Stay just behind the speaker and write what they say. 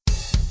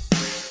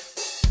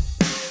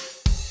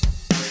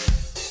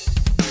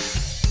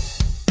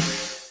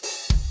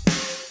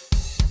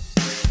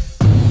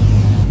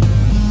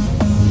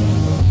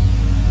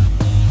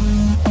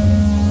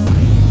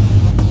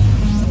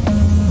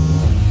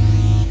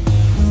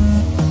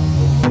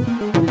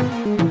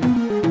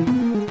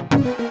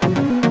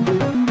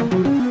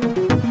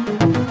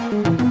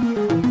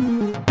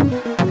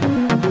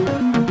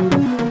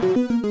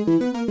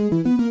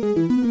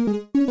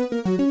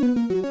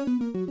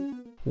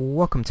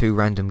to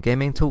Random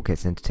Gaming Talk.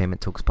 It's Entertainment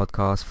Talks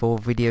podcast for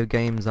video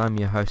games. I'm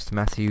your host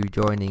Matthew.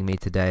 Joining me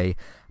today,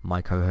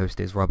 my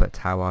co-host is Robert.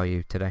 How are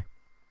you today?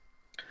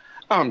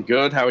 I'm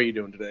good. How are you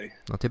doing today?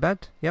 Not too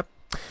bad. Yep.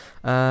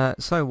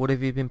 So what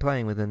have you been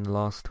playing within the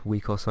last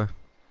week or so?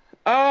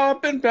 I've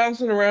been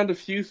bouncing around a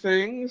few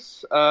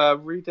things.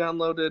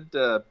 Re-downloaded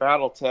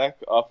BattleTech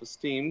off of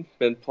Steam.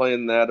 Been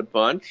playing that a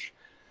bunch.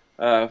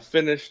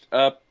 Finished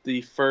up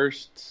the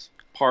first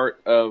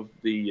part of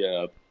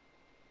the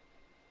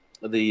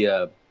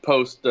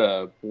post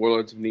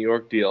Warlords of New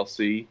York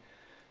DLC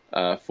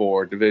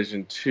for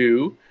Division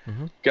 2.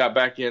 Mm-hmm. Got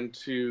back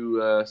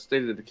into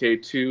State of Decay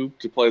 2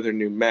 to play their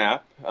new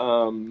map.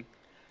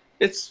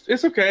 It's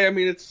okay. I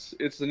mean, it's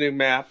the new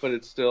map, but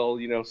it's still,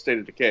 State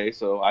of Decay.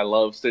 So I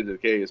love State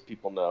of Decay, as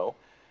people know.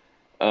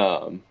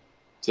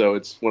 So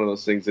it's one of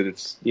those things that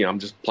it's, I'm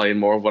just playing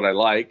more of what I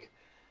like.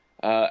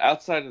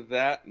 Outside of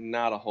that,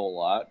 not a whole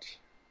lot.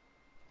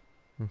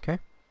 Okay.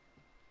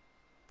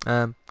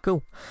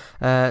 Cool.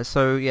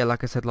 So yeah,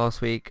 like I said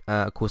last week,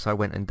 of course I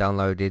went and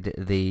downloaded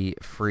the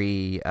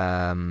free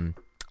Warzone.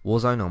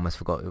 I almost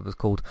forgot what it was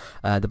called.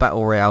 The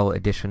Battle Royale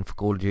edition for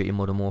Call of Duty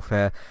Modern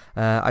Warfare.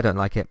 I don't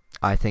like it.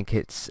 I think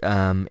it's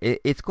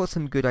got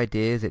some good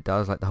ideas. It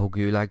does, like the whole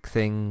gulag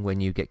thing.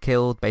 When you get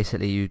killed,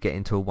 basically you get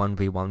into a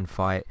 1v1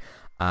 fight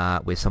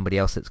with somebody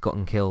else that's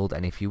gotten killed,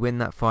 and if you win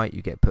that fight,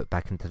 you get put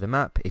back into the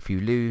map. If you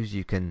lose,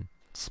 you can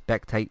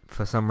spectate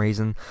for some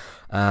reason,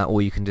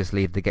 or you can just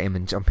leave the game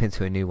and jump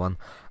into a new one.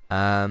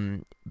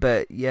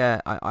 But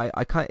yeah,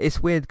 I can't.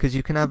 It's weird because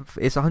you can have,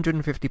 it's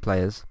 150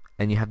 players.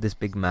 And you have this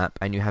big map,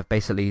 and you have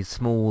basically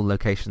small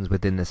locations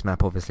within this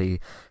map,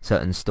 obviously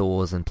certain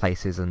stores and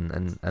places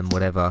and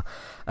whatever.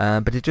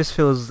 But it just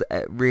feels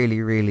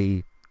really,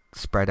 really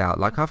spread out.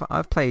 Like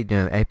I've played,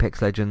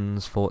 Apex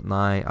Legends,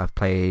 Fortnite. I've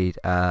played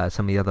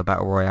some of the other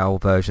Battle Royale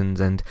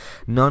versions, and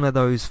none of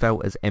those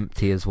felt as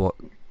empty as what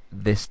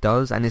this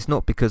does. And it's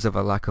not because of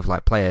a lack of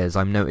players.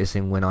 I'm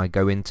noticing when I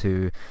go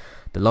into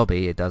the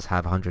lobby, it does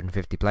have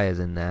 150 players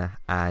in there,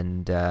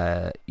 and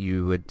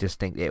you would just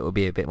think it would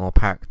be a bit more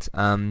packed.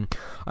 I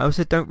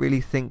also don't really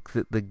think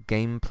that the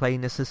gameplay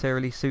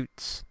necessarily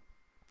suits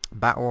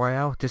Battle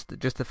Royale.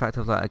 Just the fact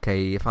of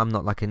okay, if I'm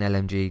not like an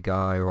LMG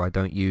guy, or I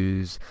don't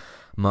use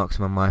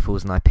marksman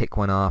rifles and I pick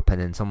one up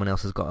and then someone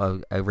else has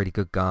got a really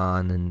good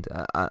gun, and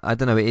I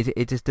don't know,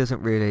 it just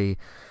doesn't really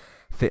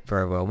fit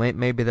very well.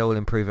 Maybe they'll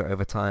improve it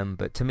over time,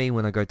 but to me,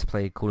 when I go to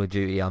play Call of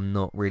Duty, I'm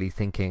not really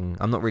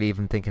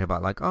even thinking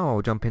about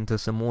I'll jump into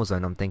some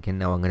Warzone. I'm thinking,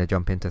 no, I'm going to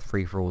jump into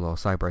Free For All or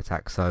Cyber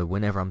Attack. So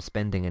whenever I'm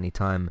spending any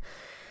time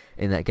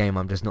in that game,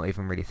 I'm just not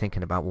even really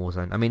thinking about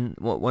Warzone. I mean,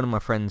 one of my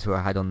friends who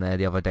I had on there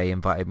the other day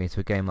invited me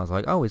to a game. I was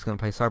like, oh, he's going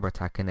to play Cyber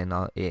Attack, and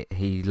then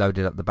he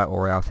loaded up the Battle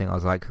Royale thing. I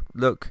was like,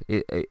 look,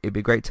 it'd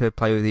be great to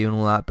play with you and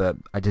all that, but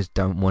I just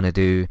don't want to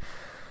do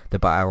the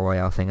Battle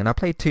Royale thing. And I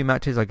played 2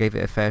 matches. I gave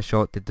it a fair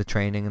shot, did the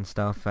training and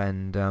stuff,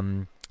 and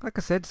like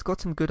I said, it's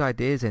got some good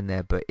ideas in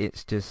there, but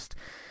it's just,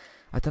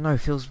 I don't know,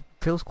 feels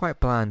quite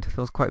bland,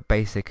 feels quite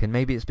basic. And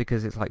maybe it's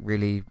because it's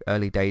really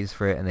early days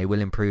for it, and they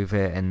will improve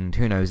it, and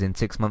who knows, in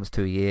 6 months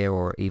to a year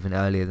or even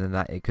earlier than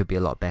that, it could be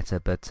a lot better.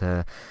 But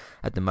at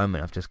the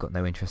moment, I've just got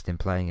no interest in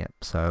playing it.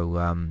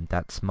 So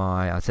that's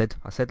I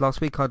said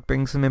last week I'd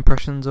bring some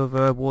impressions of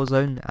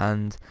Warzone,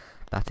 and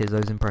that is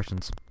those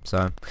impressions.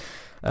 So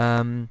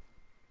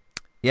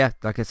yeah,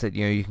 like I said,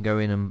 you can go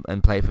in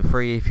and play it for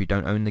free if you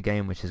don't own the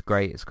game, which is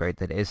great. It's great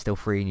that it is still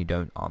free and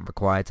you aren't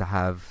required to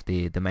have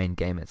the main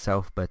game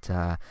itself, but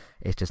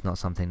it's just not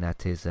something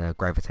that is I'm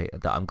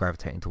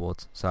gravitating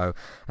towards. So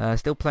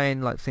still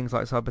playing things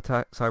like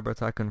Cyber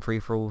Attack and Free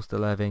For All,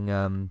 still having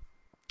a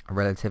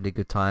relatively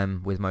good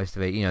time with most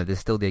of it. There's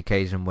still the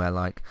occasion where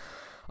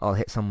I'll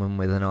hit someone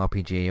with an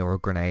RPG or a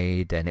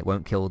grenade and it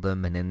won't kill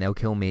them, and then they'll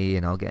kill me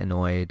and I'll get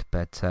annoyed,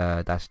 but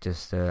that's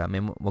just I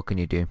mean, what can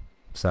you do?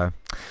 So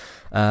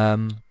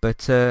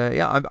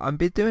yeah, I've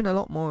been doing a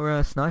lot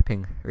more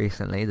sniping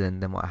recently than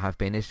what I have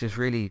been. It's just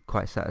really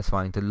quite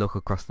satisfying to look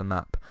across the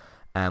map,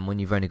 and when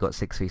you've only got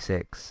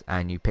 6v6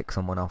 and you pick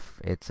someone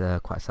off, it's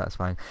quite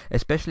satisfying,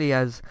 especially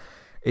as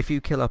if you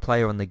kill a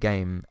player on the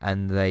game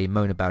and they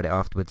moan about it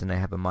afterwards and they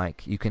have a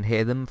mic, you can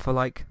hear them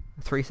for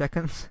 3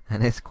 seconds,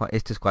 and it's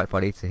just quite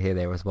funny to hear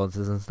their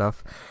responses and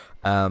stuff.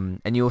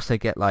 And you also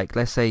get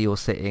let's say you're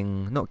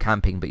sitting, not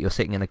camping, but you're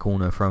sitting in a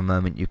corner for a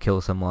moment, you kill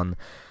someone,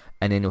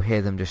 and then you'll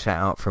hear them just shout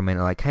out for a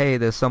minute hey,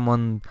 there's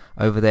someone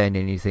over there, and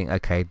then you think,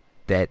 okay,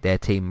 their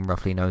team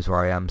roughly knows where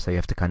I am, so you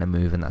have to kind of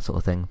move and that sort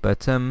of thing.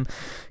 But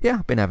yeah,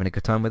 I've been having a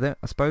good time with it,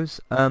 I suppose.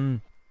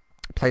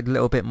 Played a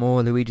little bit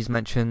more Luigi's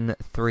Mansion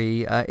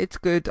 3. It's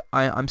good.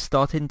 I'm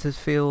starting to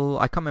feel,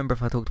 I can't remember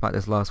if I talked about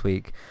this last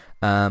week,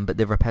 but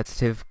the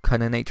repetitive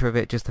kind of nature of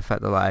it, just the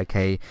fact that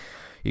okay,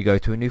 you go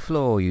to a new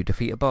floor, you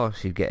defeat a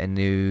boss, you get a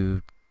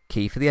new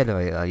key for the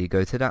elevator, you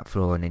go to that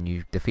floor, and then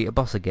you defeat a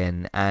boss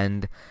again,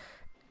 and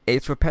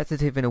it's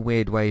repetitive in a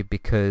weird way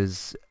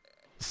because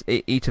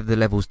each of the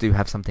levels do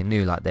have something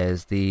new.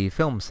 There's the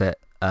film set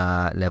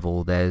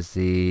level, there's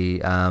the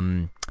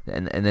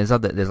and there's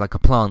like a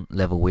plant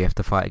level where you have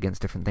to fight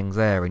against different things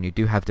there, and you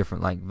do have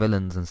different like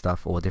villains and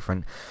stuff, or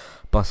different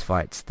boss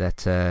fights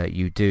that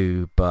you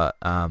do, but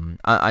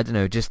I don't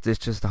know, it's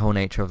just the whole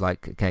nature of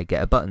like, okay,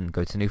 get a button,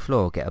 go to new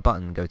floor, get a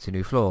button, go to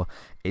new floor.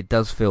 It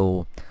does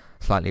feel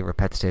slightly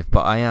repetitive,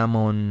 but I am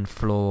on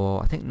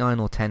floor, I think 9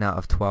 or 10 out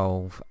of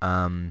 12,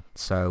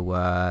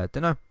 so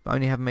don't know, I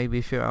only have maybe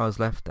a few hours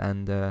left,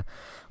 and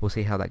we'll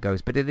see how that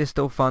goes, but it is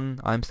still fun.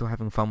 I'm still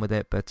having fun with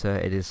it, but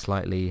it is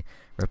slightly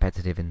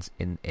repetitive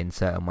in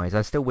certain ways.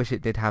 I still wish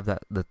it did have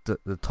that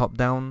the top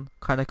down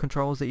kind of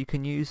controls that you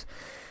can use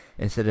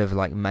instead of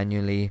like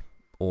manually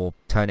or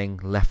turning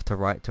left to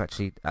right to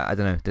actually, I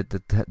don't know,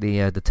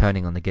 the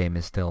turning on the game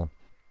is still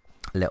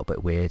a little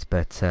bit weird,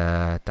 but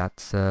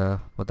that's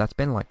what that's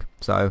been like.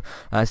 So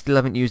I still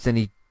haven't used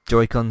any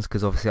Joy-Cons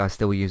because obviously I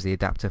still use the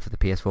adapter for the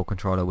PS4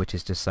 controller, which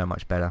is just so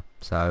much better.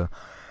 So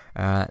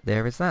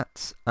there is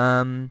that.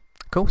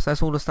 Cool, so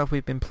that's all the stuff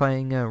we've been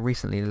playing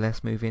recently.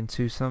 Let's move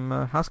into some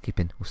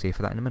housekeeping. We'll see you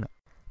for that in a minute.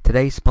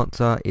 Today's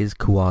sponsor is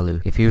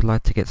Kualu. If you would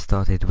like to get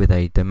started with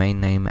a domain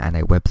name and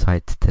a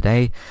website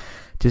today,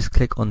 just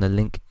click on the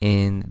link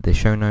in the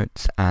show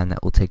notes and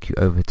that will take you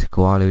over to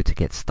Kualu to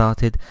get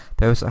started.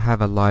 They also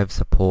have a live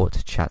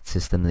support chat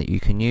system that you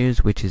can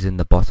use, which is in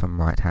the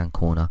bottom right hand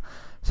corner.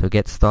 So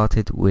get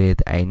started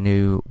with a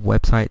new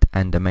website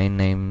and domain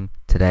name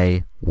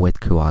today with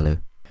Kualu.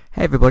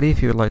 Hey everybody,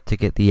 if you would like to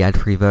get the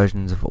ad-free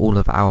versions of all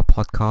of our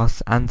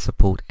podcasts and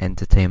support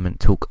Entertainment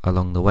Talk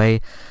along the way,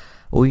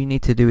 all you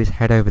need to do is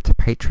head over to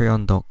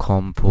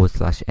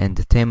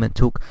patreon.com/entertainment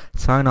talk.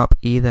 Sign up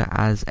either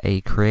as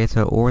a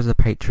creator or as a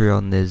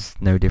Patreon. There's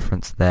no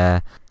difference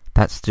there.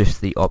 That's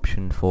just the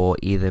option for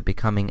either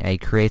becoming a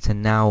creator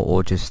now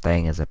or just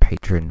staying as a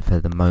patron for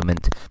the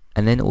moment.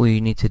 And then all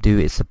you need to do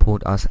is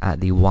support us at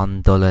the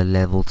 $1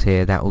 level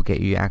tier. That will get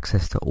you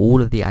access to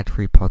all of the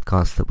ad-free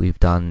podcasts that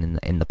we've done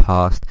in the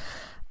past,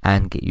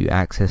 and get you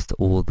access to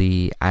all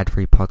the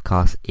ad-free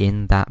podcasts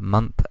in that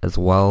month as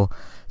well.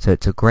 So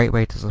it's a great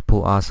way to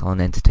support us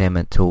on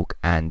Entertainment Talk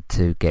and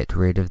to get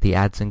rid of the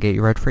ads and get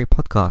your ad-free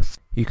podcasts.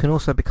 You can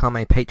also become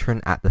a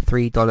patron at the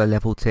 $3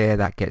 level tier.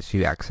 That gets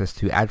you access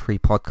to ad-free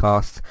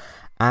podcasts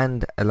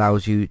and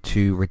allows you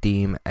to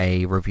redeem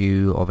a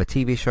review of a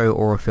TV show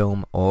or a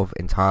film of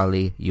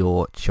entirely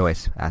your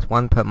choice. That's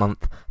one per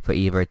month for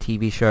either a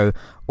TV show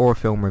or a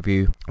film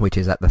review, which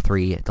is at the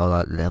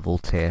 $3 level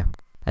tier.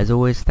 As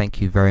always,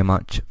 thank you very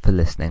much for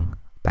listening.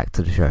 Back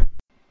to the show.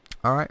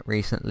 Alright,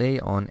 recently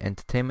on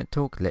Entertainment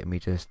Talk, let me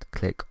just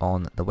click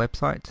on the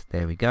website.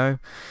 There we go.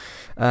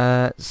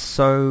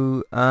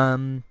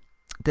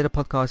 Did a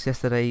podcast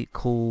yesterday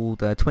called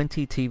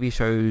 20 TV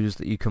shows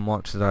that you can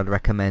watch that I'd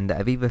recommend that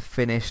have either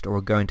finished or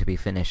are going to be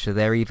finished. So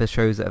they're either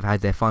shows that have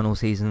had their final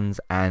seasons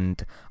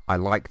and I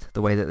liked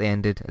the way that they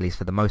ended, at least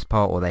for the most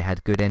part, or they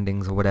had good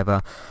endings or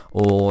whatever,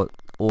 or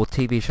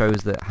TV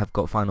shows that have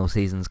got final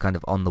seasons kind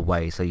of on the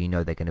way, so you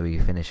know they're going to be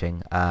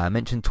finishing. I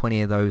mentioned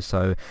 20 of those,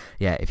 so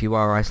yeah, if you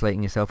are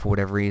isolating yourself for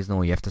whatever reason,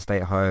 or you have to stay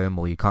at home,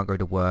 or you can't go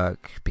to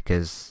work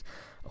because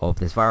of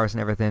this virus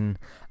and everything,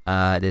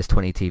 there's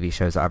 20 TV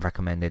shows that I've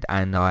recommended,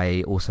 and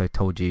I also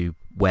told you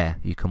where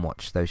you can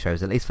watch those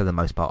shows, at least for the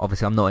most part.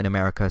 Obviously I'm not in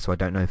America, so I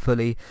don't know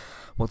fully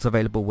what's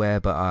available where,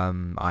 but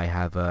I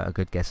have a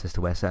good guess as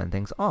to where certain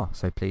things are,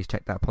 so please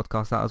check that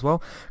podcast out as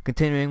well.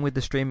 Continuing with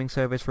the streaming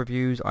service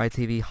reviews,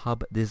 ITV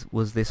Hub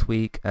was this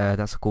week.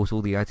 That's of course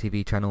all the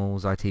ITV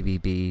channels,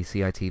 ITVB,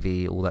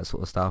 CITV, all that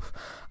sort of stuff.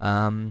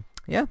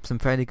 Yeah, some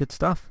fairly good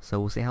stuff, so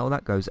we'll see how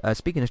that goes.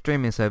 Speaking of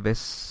streaming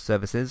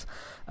services,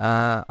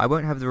 I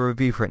won't have the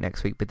review for it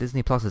next week, but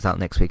Disney Plus is out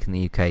next week in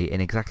the UK in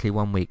exactly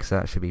 1 week, so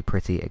that should be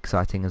pretty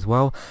exciting as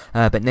well.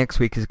 But next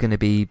week is going to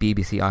be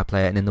BBC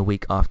iPlayer, and in the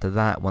week after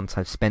that, once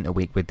I've spent a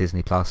week with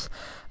Disney Plus,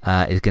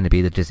 is going to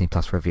be the Disney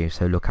Plus review,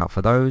 so look out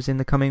for those in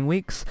the coming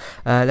weeks.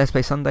 Let's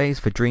Play Sundays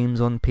for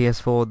Dreams on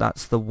PS4,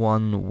 that's the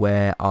one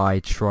where I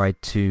tried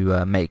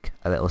to make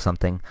a little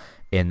something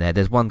in there.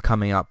 There's one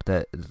coming up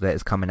that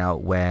is coming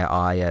out where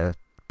I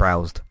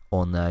browsed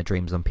on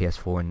Dreams on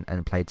PS4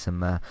 and played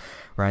some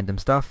random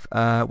stuff.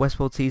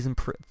 Westworld Season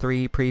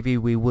 3 preview,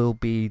 we will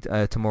be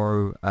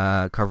tomorrow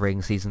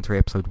covering Season 3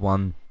 Episode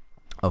 1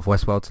 of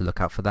Westworld, so look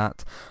out for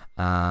that.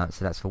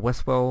 So that's for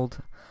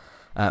Westworld.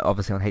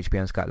 Obviously on HBO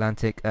and Sky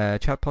Atlantic.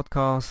 Chat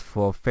podcast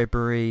for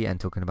February and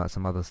talking about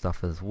some other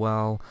stuff as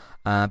well.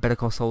 Better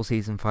Call Saul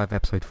Season 5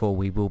 Episode 4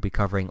 we will be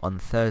covering on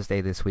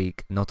Thursday this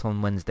week, not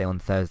on Wednesday, on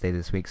Thursday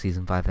this week,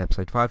 Season 5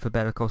 Episode 5 for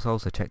Better Call Saul,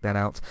 so check that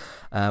out.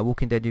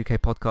 Walking Dead UK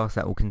podcast,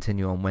 that will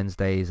continue on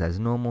Wednesdays as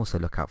normal, so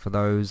look out for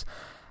those.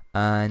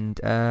 And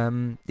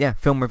yeah,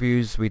 film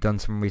reviews, we've done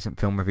some recent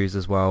film reviews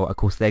as well. Of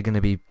course they're going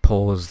to be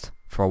paused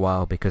for a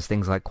while because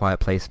things like Quiet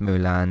Place,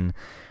 Mulan,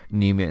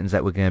 New Mutants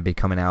that were going to be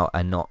coming out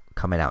are not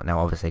coming out now,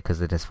 obviously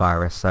because of this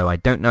virus, so I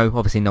don't know.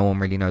 Obviously no one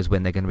really knows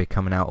when they're going to be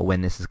coming out or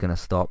when this is going to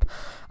stop,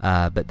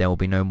 but there will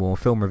be no more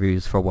film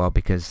reviews for a while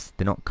because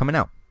they're not coming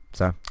out,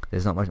 so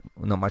there's not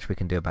much we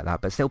can do about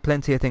that, but still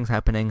plenty of things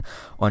happening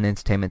on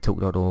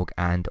entertainmenttalk.org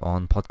and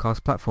on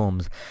podcast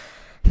platforms.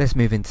 Let's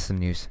move into some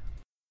news.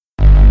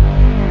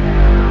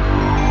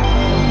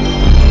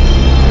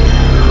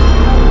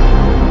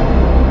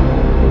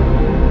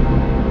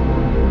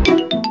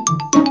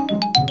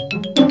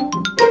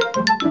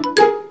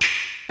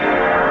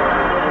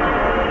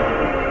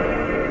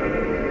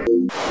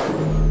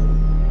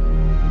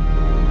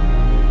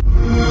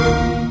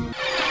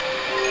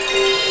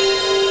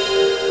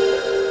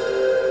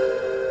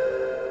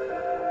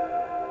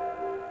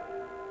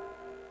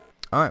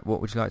 All right,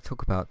 what would you like to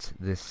talk about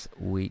this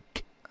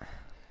week?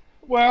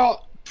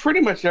 Well,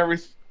 pretty much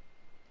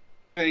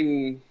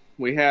everything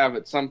we have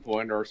at some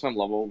point or some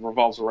level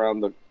revolves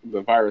around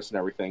the virus and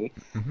everything.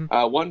 Hmm.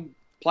 One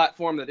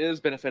platform that is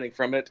benefiting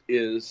from it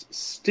is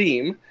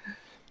Steam.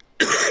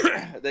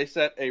 They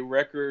set a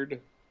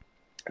record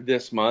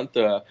this month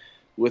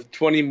with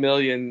 20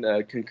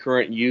 million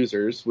concurrent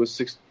users, with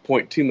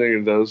 6.2 million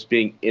of those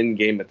being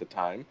in-game at the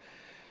time.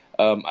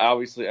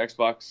 Obviously,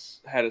 Xbox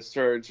had a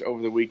surge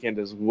over the weekend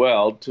as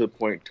well, to the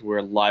point to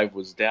where Live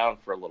was down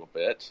for a little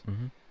bit.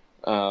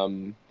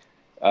 Hmm.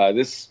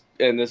 This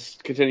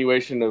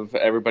continuation of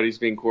everybody's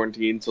being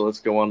quarantined, so let's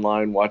go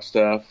online, watch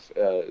stuff,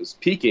 is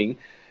peaking.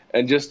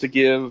 And just to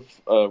give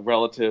a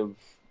relative,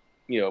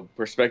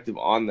 perspective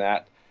on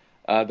that,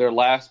 their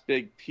last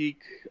big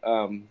peak,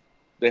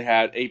 they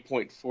had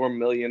 8.4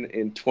 million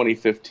in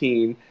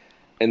 2015,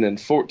 and then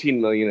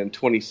 14 million in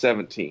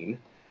 2017.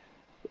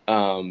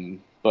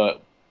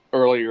 But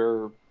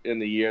earlier in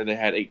the year, they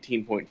had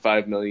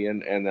 18.5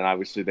 million, and then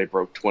obviously they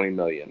broke 20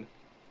 million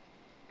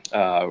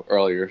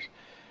earlier.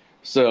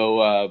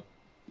 So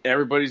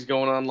everybody's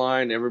going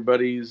online.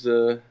 Everybody's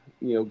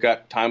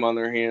got time on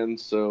their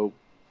hands. So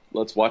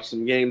let's watch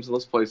some games and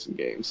let's play some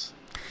games.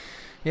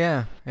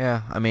 Yeah.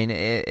 I mean,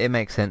 it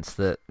makes sense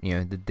that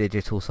the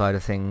digital side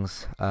of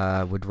things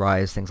would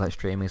rise, things like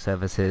streaming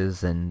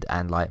services and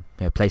like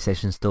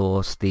PlayStation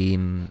Store,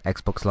 Steam,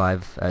 Xbox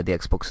Live, the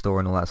Xbox Store,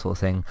 and all that sort of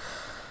thing.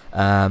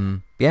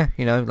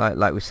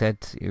 Like we said,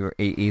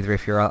 either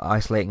if you're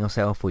isolating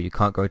yourself or you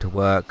can't go to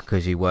work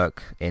because you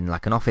work in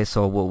like an office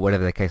or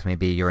whatever the case may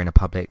be, you're in a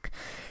public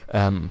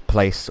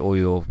place, or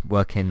you're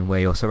working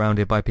where you're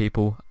surrounded by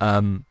people.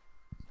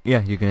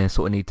 You're going to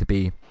sort of need to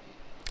be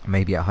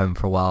maybe at home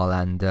for a while,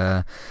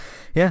 and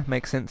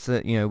makes sense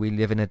that we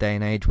live in a day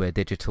and age where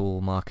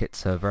digital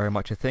markets are very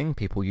much a thing.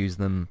 People use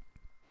them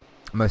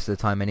most of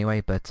the time anyway,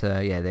 but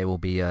they will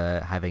be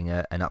having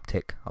an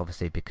uptick,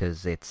 obviously,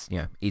 because it's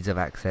ease of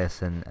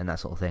access and that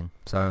sort of thing.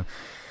 So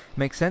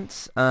makes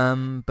sense.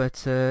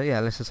 Let's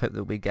just hope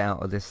that we get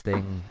out of this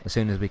thing as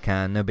soon as we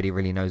can. Nobody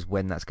really knows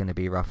when that's going to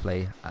be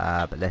roughly,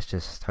 but let's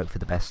just hope for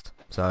the best.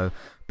 So,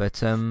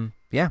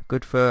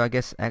 good for, I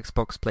guess,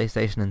 Xbox,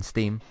 PlayStation, and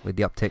Steam with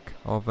the uptick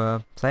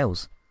of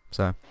sales.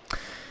 So,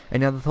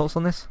 any other thoughts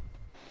on this?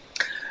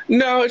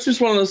 No, it's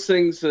just one of those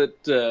things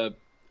that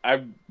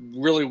I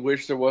really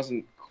wish there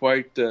wasn't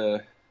quite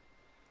the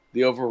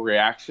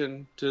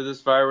overreaction to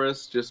this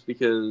virus, just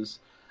because,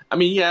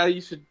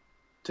 you should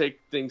take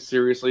things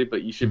seriously,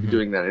 but you should be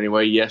doing that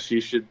anyway. Yes, you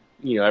should,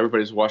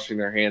 everybody's washing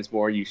their hands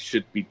more. You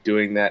should be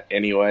doing that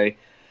anyway.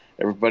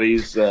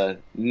 Everybody's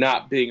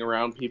not being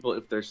around people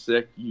if they're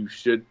sick. You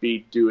should be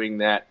doing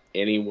that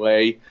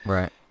anyway.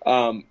 Right.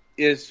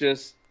 It's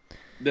just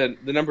the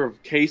number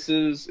of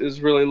cases is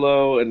really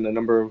low, and the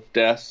number of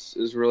deaths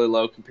is really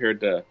low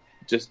compared to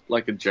just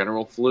like a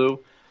general flu.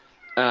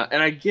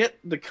 And I get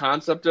the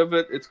concept of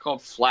it. It's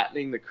called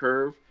flattening the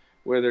curve,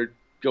 where they're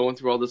going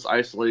through all this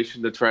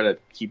isolation to try to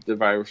keep the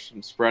virus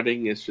from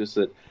spreading. It's just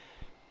that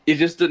it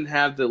just didn't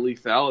have the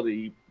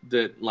lethality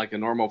that like a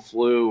normal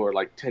flu, or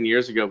like 10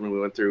 years ago when we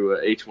went through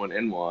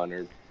H1N1,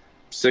 or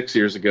 6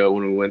 years ago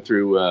when we went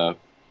through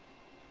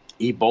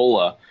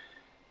Ebola.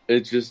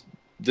 It just,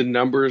 the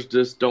numbers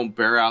just don't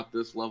bear out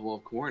this level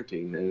of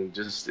quarantine, and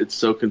it's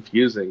so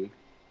confusing.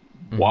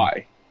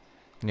 Why?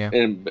 Yeah.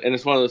 And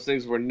it's one of those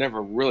things we're never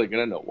really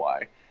going to know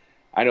why.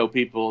 I know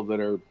people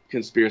that are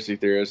conspiracy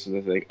theorists, and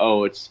they think,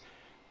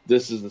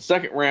 this is the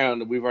second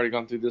round, and we've already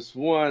gone through this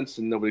once,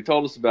 and nobody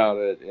told us about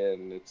it,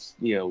 and it's,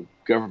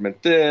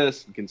 government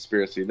this, and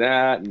conspiracy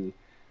that, and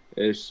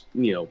it's,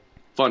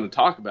 fun to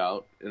talk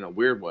about in a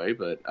weird way,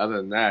 but other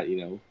than that,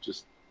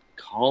 just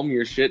calm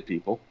your shit,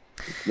 people.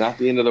 It's not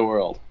the end of the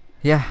world.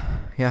 Yeah,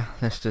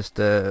 let's just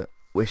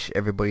wish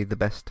everybody the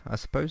best, I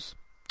suppose.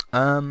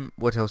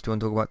 What else do you want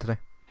to talk about today?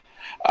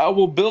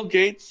 Bill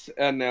Gates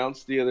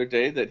announced the other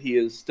day that he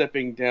is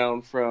stepping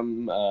down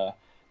from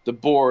the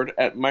board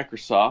at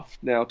Microsoft.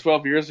 Now,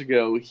 12 years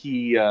ago,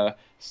 he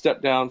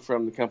stepped down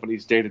from the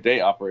company's day-to-day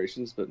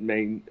operations, but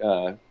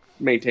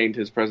maintained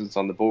his presence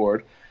on the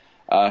board.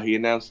 He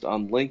announced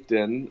on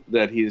LinkedIn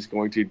that he is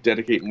going to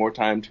dedicate more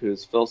time to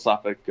his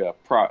philosophic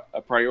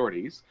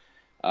priorities.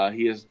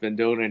 He has been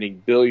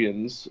donating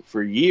billions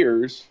for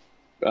years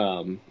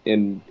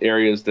in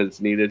areas that it's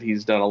needed.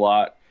 He's done a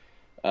lot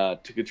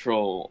to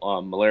control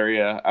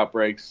malaria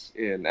outbreaks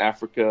in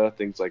Africa,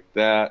 things like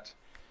that.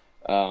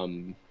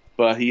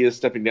 But he is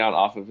stepping down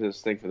off of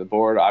his thing for the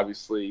board.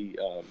 Obviously,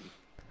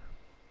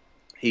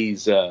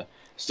 he's still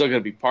going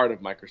to be part of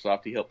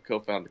Microsoft. He helped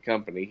co-found the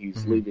company.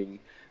 He's leaving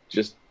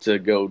just to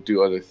go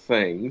do other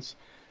things.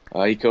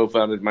 He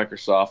co-founded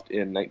Microsoft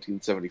in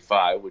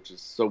 1975, which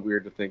is so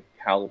weird to think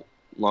how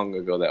long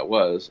ago that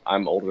was.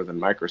 I'm older than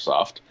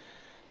Microsoft.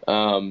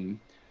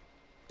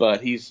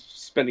 But he's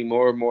spending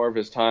more and more of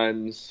his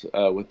times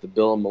with the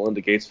Bill and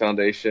Melinda Gates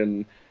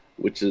Foundation,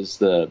 which is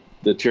the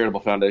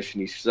charitable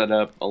foundation he set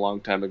up a long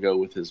time ago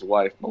with his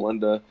wife,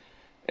 Melinda.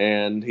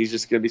 And he's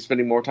just going to be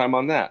spending more time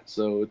on that.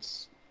 So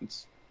it's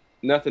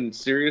nothing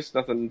serious,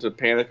 nothing to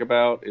panic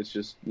about. It's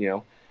just,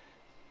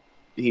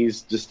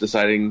 he's just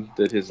deciding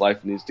that his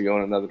life needs to go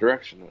in another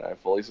direction, and I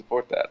fully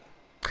support that.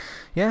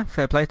 Yeah,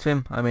 fair play to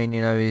him. I mean,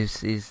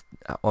 he's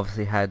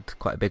obviously had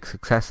quite a big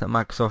success at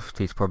Microsoft.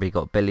 He's probably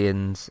got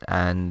billions,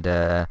 and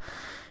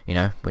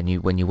when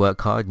you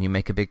work hard and you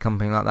make a big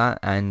company like that,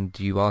 and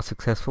you are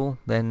successful,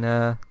 then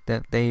there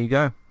you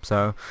go.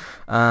 So,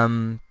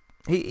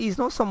 he's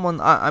not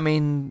someone. I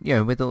mean,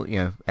 with all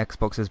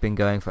Xbox has been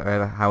going for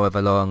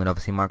however long, and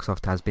obviously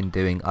Microsoft has been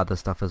doing other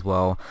stuff as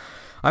well.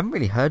 I haven't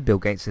really heard Bill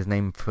Gates'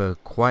 name for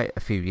quite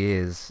a few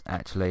years,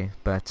 actually.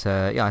 But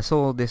I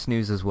saw this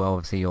news as well.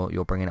 Obviously,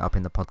 you're bringing it up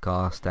in the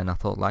podcast, and I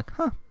thought,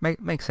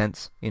 makes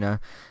sense.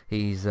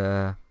 He's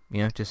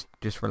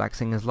just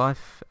relaxing his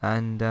life,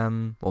 and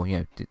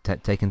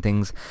taking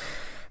things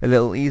a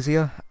little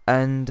easier,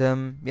 and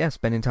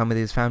spending time with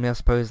his family, I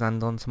suppose,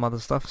 and on some other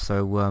stuff.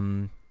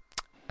 So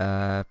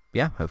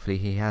hopefully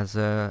he has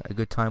a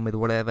good time with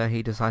whatever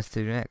he decides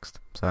to do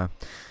next. So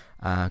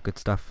good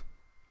stuff.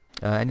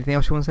 Anything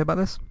else you want to say about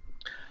this?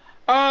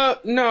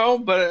 No,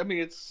 but I mean,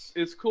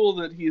 it's cool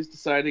that he's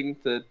deciding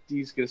that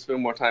he's going to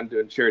spend more time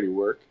doing charity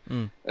work.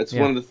 It's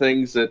one of the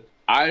things that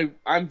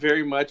I'm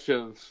very much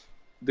of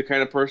the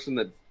kind of person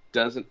that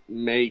doesn't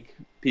make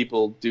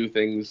people do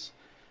things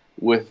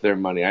with their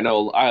money. I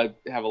know I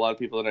have a lot of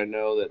people that I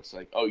know that's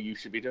like, oh, you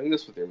should be doing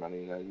this with your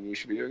money, and you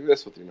should be doing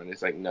this with your money.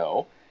 It's like,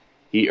 no,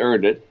 he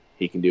earned it.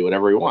 He can do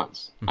whatever he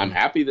wants. Mm-hmm. I'm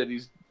happy that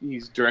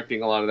he's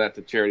directing a lot of that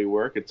to charity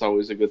work. It's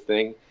always a good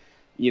thing.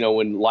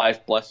 When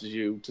life blesses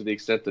you to the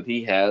extent that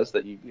he has,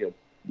 that you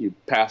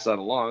pass that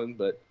along.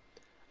 But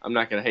I'm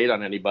not going to hate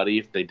on anybody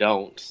if they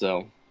don't.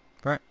 So,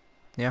 right,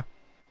 yeah.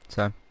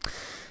 So,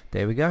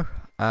 there we go.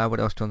 What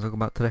else do you want to talk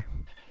about today?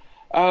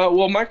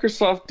 Well,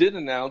 Microsoft did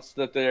announce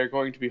that they are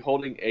going to be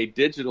holding a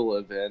digital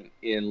event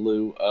in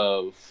lieu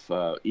of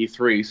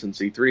E3, since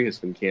E3 has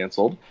been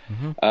canceled.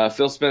 Mm-hmm.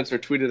 Phil Spencer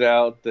tweeted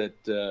out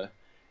that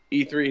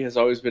E3 has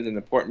always been an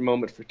important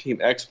moment for Team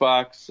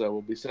Xbox, so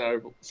we'll be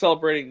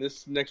celebrating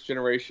this next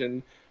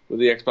generation with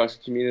the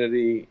Xbox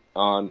community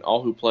on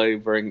All Who Play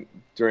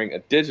during a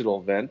digital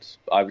event.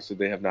 Obviously,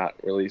 they have not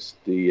released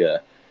the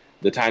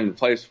time and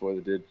place for the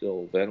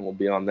digital event. We'll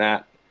be on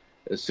that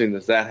as soon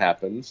as that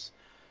happens.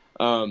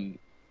 And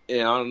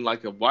on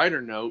like a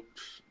wider note,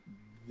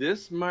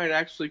 this might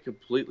actually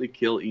completely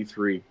kill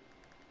E3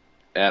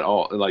 at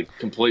all, like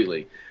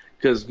completely,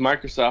 because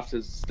Microsoft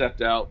has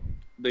stepped out.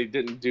 They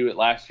didn't do it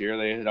last year.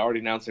 They had already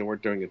announced they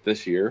weren't doing it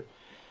this year.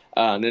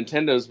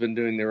 Nintendo's been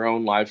doing their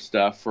own live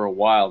stuff for a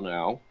while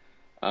now.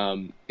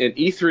 And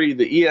E3,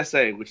 the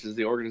ESA, which is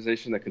the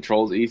organization that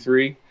controls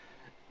E3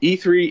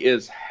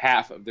 is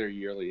half of their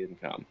yearly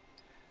income.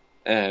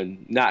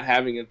 And not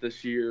having it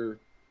this year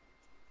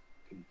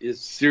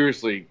is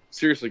seriously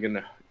going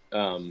to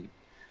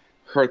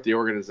hurt the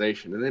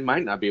organization. And they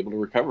might not be able to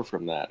recover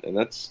from that. And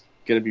that's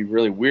going to be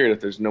really weird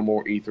if there's no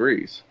more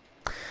E3s.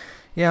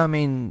 Yeah, I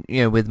mean,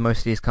 with most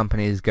of these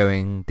companies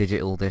going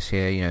digital this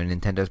year,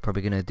 Nintendo's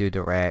probably going to do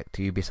Direct.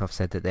 Ubisoft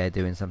said that they're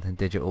doing something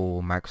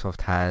digital.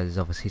 Microsoft has.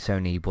 Obviously,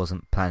 Sony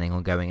wasn't planning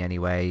on going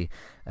anyway.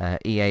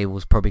 EA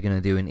was probably going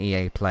to do an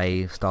EA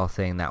Play style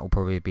thing. That will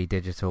probably be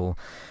digital.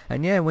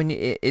 And yeah,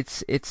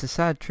 it's a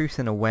sad truth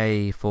in a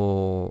way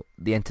for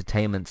the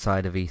entertainment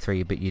side of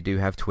E3, but you do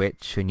have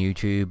Twitch and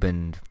YouTube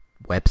and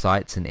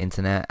websites and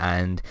internet,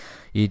 and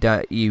you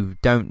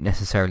don't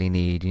necessarily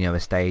need a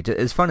stage.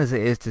 As fun as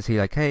it is to see,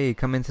 like, hey,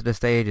 come into the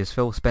stage as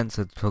Phil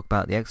Spencer to talk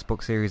about the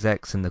Xbox Series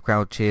X and the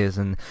crowd cheers,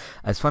 and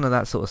as fun as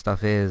that sort of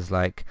stuff is,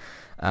 like,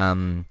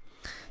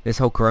 this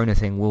whole Corona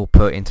thing will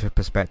put into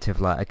perspective,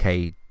 like,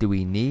 okay, do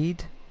we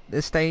need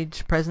the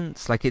stage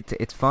presence? Like,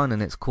 it's fun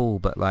and it's cool,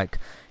 but like,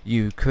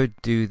 you could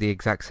do the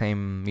exact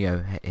same,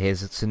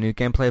 here's some new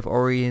gameplay of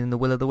Ori and the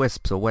Will of the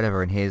Wisps or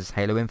whatever, and here's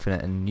Halo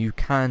Infinite, and you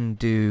can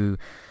do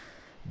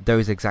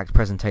those exact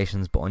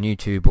presentations but on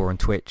YouTube or on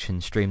Twitch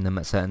and stream them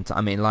at certain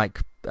I mean,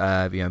 like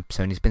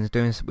Sony's been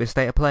doing with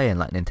State of Play, and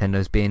like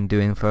Nintendo's been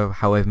doing for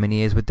however many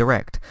years with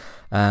Direct.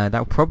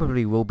 That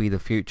probably will be the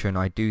future, and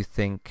I do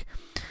think,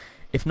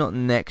 if not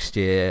next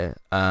year,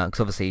 because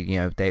obviously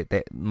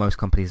they most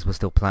companies were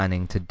still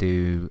planning to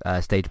do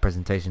stage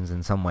presentations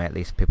in some way, at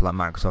least people like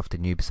Microsoft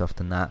and Ubisoft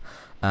and that.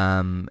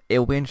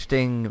 It'll be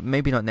interesting,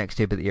 maybe not next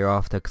year but the year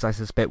after, because I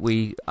suspect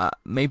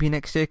maybe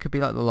next year could be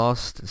like the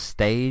last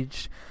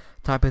stage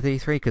type of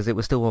E3, because it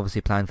was still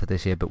obviously planned for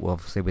this year, but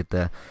obviously with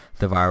the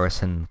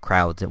virus and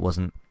crowds, it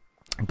wasn't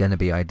going to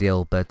be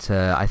ideal. But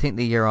I think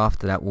the year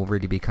after that will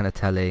really be kind of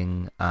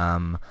telling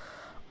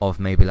of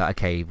maybe like,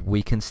 okay,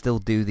 we can still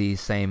do these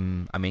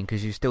same, I mean,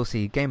 because you still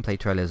see gameplay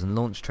trailers and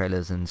launch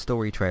trailers and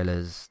story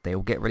trailers. They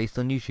will get released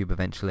on YouTube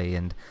eventually,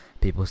 and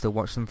people still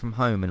watch them from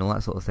home and all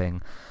that sort of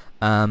thing.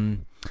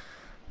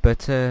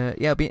 But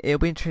it'll be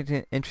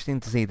interesting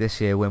to see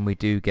this year when we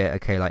do get,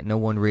 okay, like no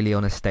one really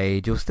on a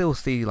stage. You'll still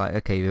see like,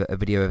 okay, a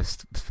video of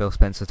Phil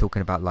Spencer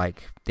talking about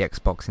like the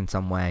Xbox in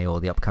some way or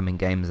the upcoming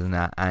games and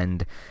that,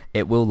 and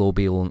it will all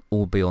be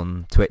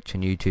on Twitch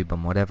and YouTube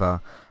and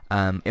whatever.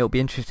 It'll be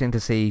interesting to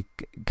see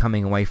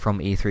coming away from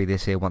E3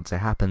 this year once it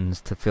happens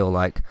to feel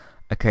like,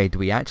 okay, do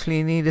we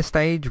actually need a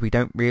stage? We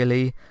don't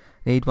really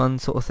need one,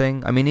 sort of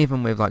thing. I mean,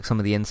 even with like some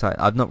of the insight,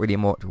 I've not really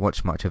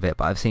watched much of it,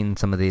 but I've seen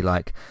some of the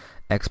like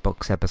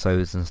Xbox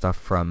episodes and stuff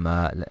from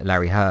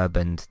Larry Herb,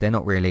 and they're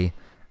not really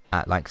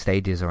at like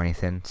stages or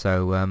anything.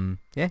 So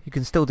yeah, you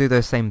can still do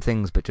those same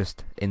things, but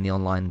just in the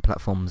online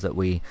platforms that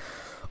we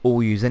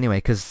all use anyway.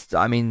 Because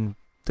I mean,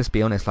 let's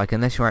be honest, like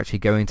unless you're actually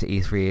going to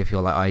E3, if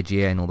you're like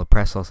IGN or the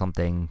press or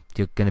something,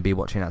 you're going to be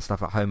watching that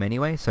stuff at home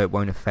anyway, so it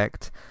won't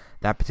affect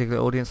that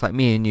particular audience. Like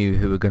me and you,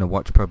 who are going to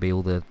watch probably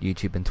all the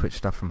YouTube and Twitch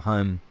stuff from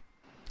home,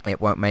 it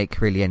won't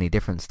make really any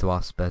difference to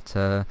us. But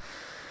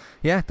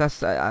yeah,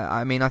 that's.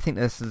 I mean, I think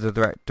this is the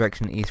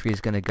direction E3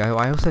 is going to go.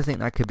 I also think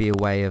that could be a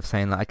way of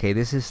saying like, okay,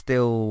 this is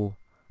still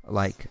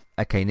like,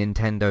 okay,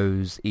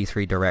 Nintendo's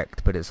E3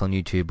 Direct, but it's on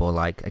YouTube, or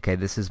like, okay,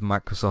 this is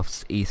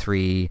Microsoft's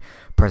E3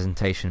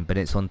 presentation, but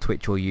it's on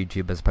Twitch or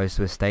YouTube as opposed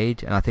to a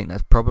stage. And I think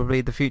that's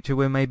probably the future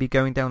we're maybe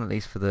going down, at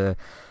least for the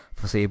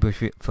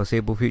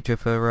foreseeable future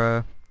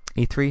for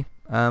E3.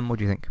 What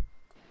do you think?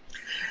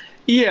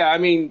 Yeah, I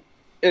mean,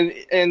 and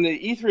the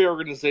E3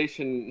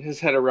 organization has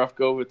had a rough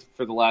go of it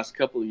for the last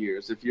couple of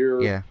years. If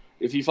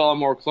you follow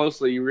more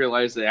closely, you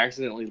realize they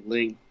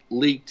accidentally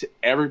leaked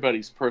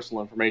everybody's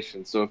personal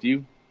information. So if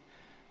you've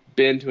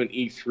been to an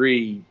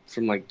E3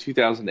 from like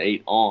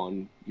 2008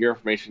 on, your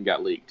information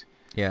got leaked.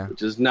 Yeah,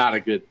 which is not a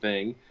good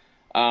thing.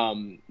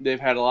 They've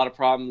had a lot of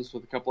problems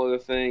with a couple other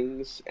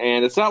things,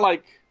 and it's not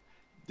like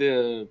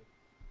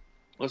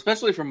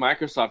especially from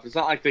Microsoft, it's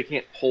not like they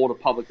can't hold a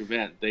public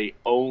event. They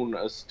own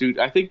a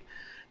studio. I think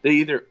they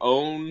either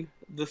own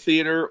the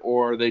theater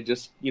or they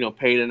just,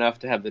 paid enough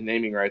to have the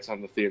naming rights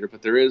on the theater.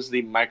 But there is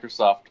the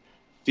Microsoft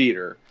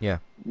Theater,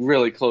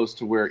 really close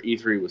to where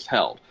E3 was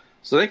held,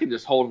 so they can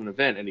just hold an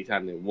event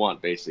anytime they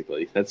want.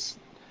 Basically, that's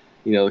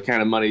the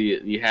kind of money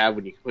you have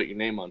when you can put your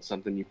name on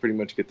something. You pretty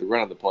much get the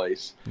run of the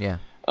place. Yeah.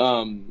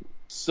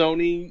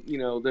 Sony,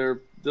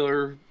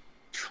 they're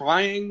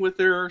trying with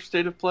their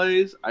state of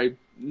plays. I'm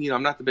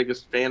not the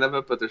biggest fan of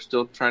it, but they're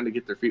still trying to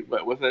get their feet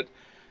wet with it.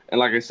 And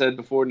like I said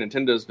before,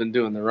 Nintendo's been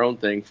doing their own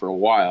thing for a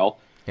while.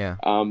 Yeah.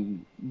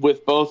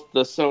 With both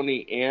the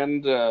Sony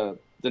and the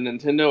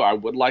Nintendo, I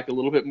would like a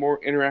little bit more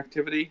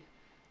interactivity.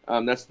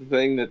 That's the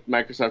thing that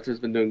Microsoft has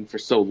been doing for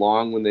so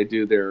long when they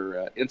do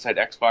their Inside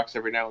Xbox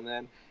every now and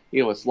then.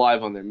 It's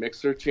live on their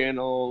Mixer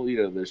channel.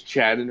 There's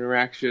chat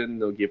interaction.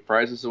 They'll give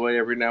prizes away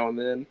every now and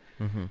then.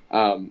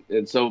 Mm-hmm.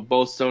 And so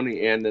both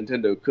Sony and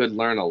Nintendo could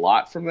learn a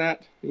lot from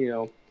that.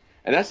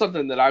 And that's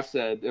something that I've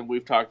said and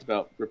we've talked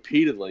about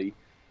repeatedly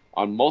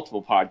on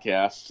multiple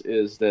podcasts,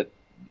 is that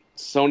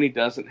Sony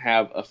doesn't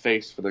have a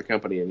face for their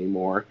company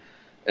anymore.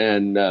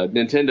 And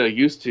Nintendo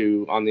used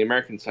to on the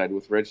American side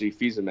with Reggie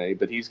Fils-Aimé,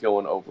 but he's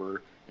going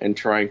over and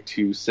trying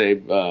to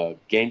save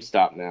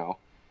GameStop now.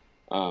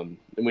 And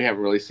we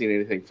haven't really seen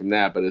anything from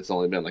that, but it's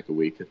only been like a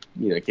week.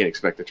 I can't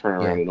expect a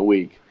turnaround in a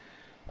week.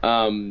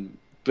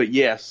 But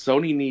yeah,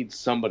 Sony needs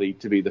somebody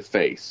to be the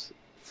face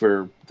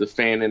for the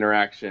fan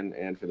interaction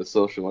and for the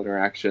social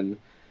interaction.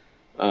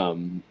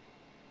 And,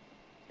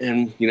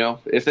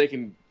 if they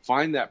can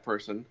find that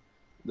person,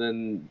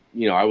 then,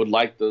 I would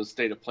like those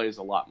state of plays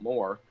a lot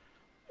more,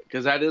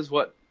 because that is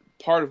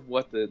part of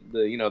what the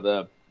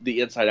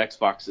Inside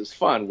Xbox is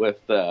fun with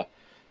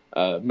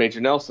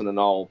Major Nelson and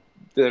all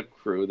the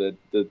crew that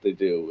they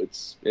do.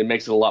 It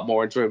makes it a lot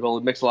more enjoyable.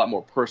 It makes it a lot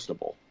more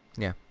personable.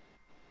 Yeah.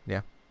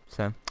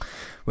 So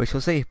we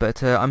shall see.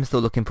 But I'm still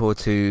looking forward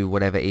to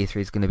whatever E3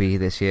 is going to be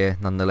this year,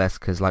 nonetheless,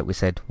 because like we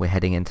said, we're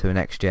heading into a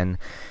next-gen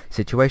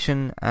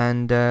situation,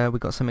 and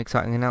we've got some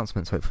exciting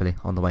announcements hopefully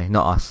on the way.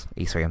 Not us,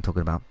 E3 I'm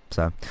talking about.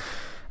 So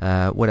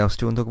what else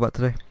do you want to talk about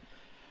today?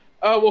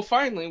 Well,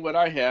 finally, what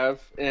I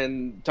have,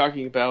 and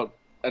talking about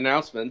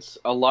announcements,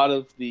 a lot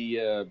of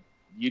the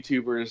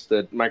YouTubers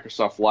that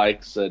Microsoft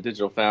likes,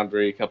 Digital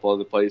Foundry, a couple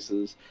other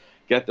places,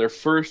 got their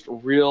first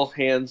real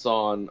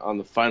hands-on on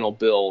the final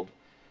build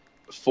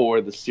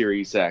for the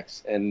Series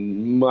X.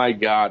 And my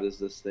God, is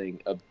this thing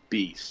a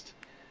beast.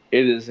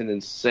 It is an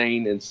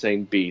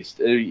insane beast.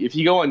 If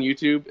you go on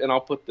YouTube, and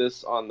I'll put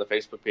this on the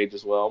Facebook page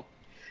as well,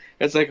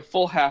 it's like a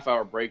full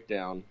half-hour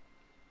breakdown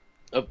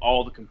of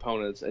all the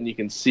components, and you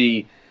can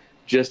see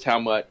just how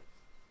much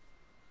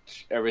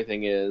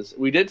everything is.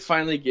 We did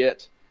finally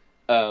get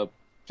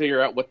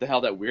figure out what the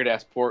hell that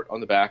weird-ass port on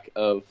the back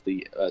of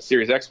the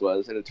Series X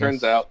was, and it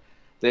turns out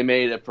they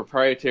made a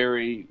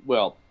proprietary,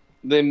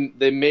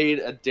 they made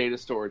a data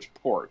storage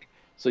port.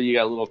 So you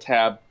got a little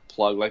tab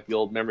plug like the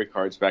old memory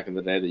cards back in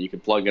the day that you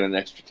could plug in an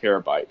extra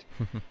terabyte.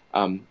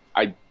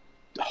 I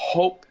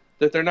hope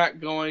that they're not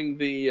going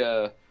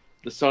the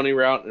Sony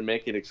route and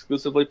make it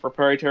exclusively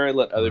proprietary,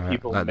 let other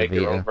people make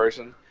their own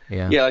version.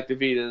 Yeah, like the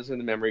Vitas and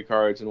the memory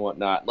cards and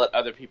whatnot. Let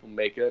other people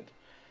make it.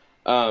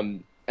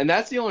 And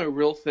that's the only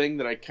real thing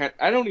that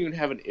I don't even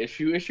have an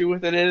issue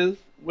with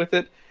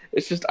it.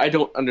 It's just I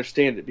don't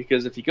understand it,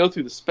 because if you go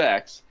through the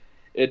specs,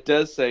 it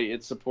does say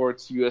it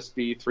supports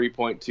USB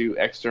 3.2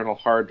 external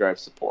hard drive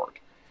support.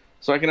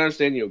 So I can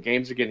understand,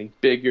 games are getting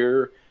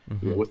bigger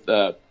with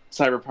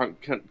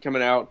Cyberpunk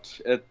coming out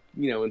at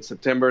in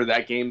September.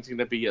 That game's going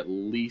to be at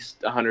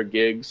least 100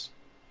 gigs.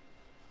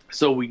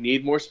 So we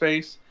need more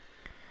space.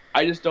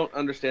 I just don't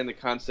understand the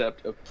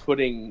concept of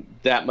putting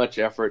that much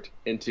effort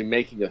into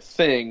making a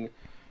thing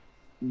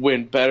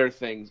when better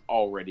things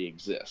already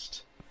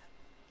exist.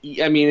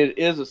 I mean, it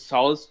is a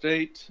solid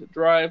state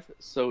drive,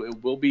 so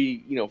it will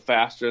be,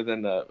 faster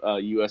than a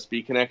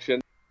USB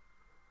connection.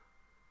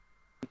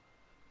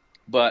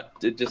 But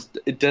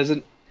it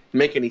doesn't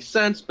make any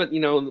sense. But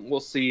we'll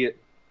see it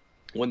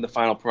when the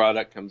final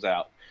product comes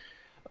out.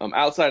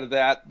 Outside of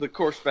that, the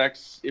core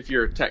specs, if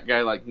you're a tech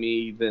guy like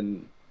me,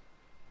 then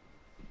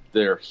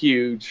they're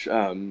huge. It's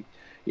an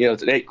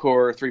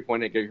 8-core,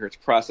 3.8 gigahertz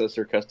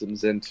processor, custom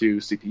Zen 2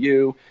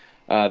 CPU.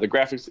 The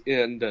graphics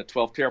end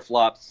 12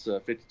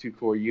 teraflops, 52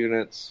 core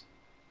units,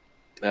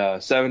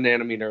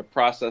 7-nanometer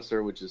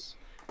processor, which is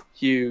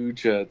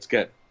huge. It's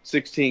got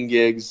 16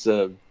 gigs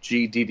of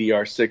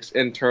GDDR6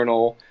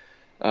 internal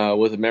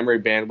with a memory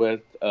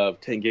bandwidth of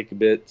 10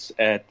 gigabits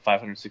at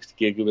 560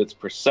 gigabits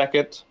per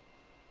second.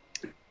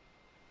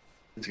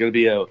 It's going to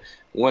be a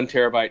 1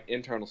 terabyte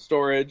internal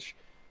storage.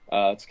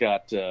 It's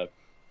got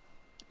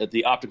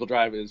the optical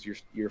drive is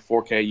your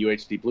 4K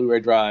UHD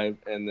Blu-ray drive,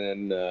 and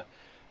then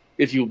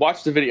if you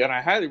watch the video, and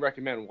I highly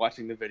recommend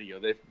watching the video,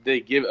 they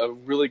give a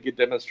really good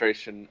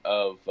demonstration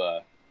of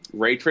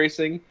ray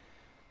tracing,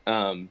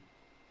 and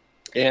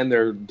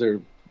their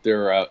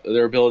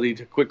ability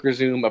to quick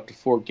resume up to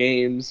 4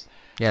 games.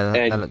 Yeah,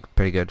 that looked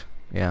pretty good.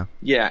 Yeah.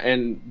 Yeah,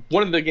 and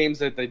one of the games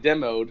that they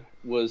demoed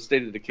was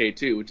State of Decay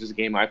 2, which is a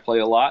game I play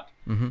a lot,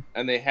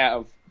 and they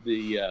have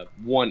the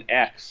One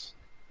X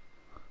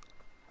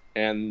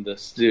and the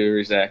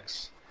Series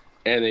X,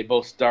 and they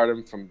both start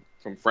them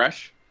from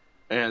fresh.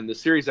 And the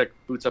Series X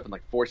boots up in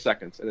like 4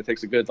 seconds, and it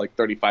takes a good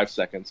 35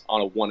 seconds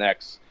on a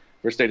 1X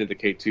for State of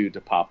Decay 2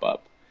 to pop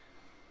up.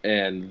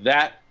 And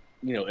that,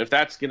 if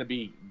that's going to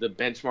be the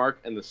benchmark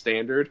and the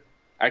standard,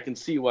 I can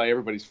see why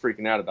everybody's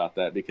freaking out about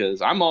that,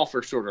 because I'm all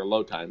for shorter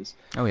load times.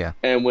 Oh, yeah.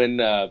 And when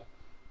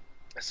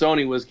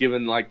Sony was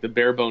given the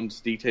bare bones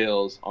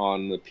details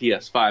on the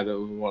PS5, that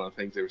was one of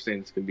the things they were saying,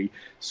 it's going to be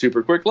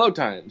super quick load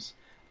times.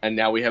 And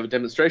now we have a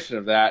demonstration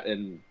of that,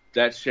 and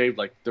that shaved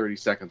 30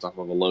 seconds off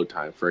of a load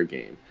time for a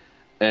game.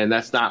 And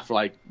that's not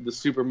for the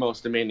super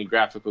most demanding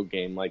graphical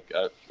game like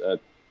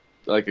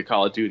a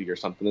Call of Duty or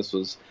something. This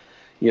was,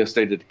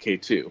 State of Decay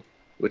 2,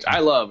 which I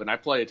love and I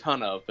play a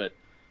ton of. But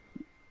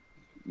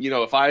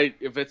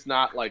if it's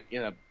not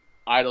in a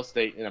idle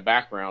state in a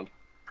background,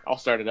 I'll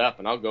start it up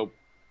and I'll go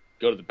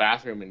to the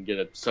bathroom and get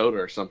a soda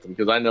or something,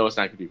 because I know it's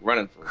not going to be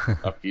running for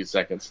a few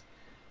seconds.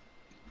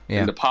 Yeah.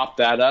 And to pop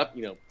that up,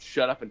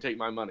 shut up and take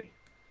my money.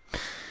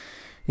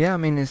 Yeah, I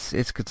mean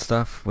it's good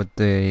stuff with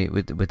the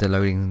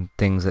loading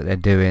things that they're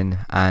doing,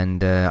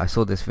 and I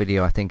saw this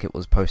video, I think it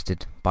was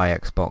posted by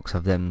Xbox,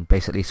 of them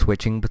basically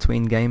switching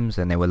between games,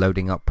 and they were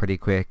loading up pretty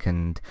quick,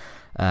 and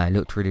it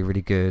looked really,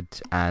 really good,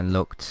 and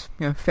looked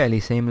fairly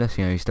seamless.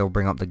 You still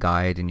bring up the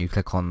guide and you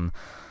click on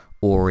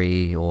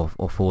Ori or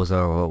Forza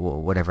or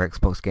whatever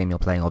Xbox game you're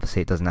playing.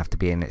 Obviously it doesn't have to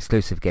be an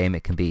exclusive game,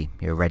 it can be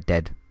Red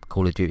Dead,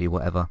 Call of Duty,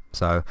 whatever.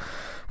 So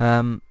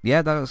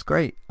that was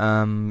great.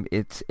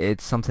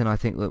 It's something I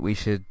think that we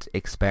should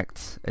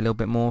expect a little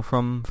bit more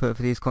for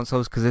these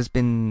consoles, because there's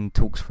been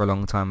talks for a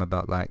long time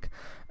about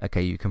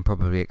okay, you can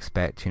probably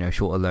expect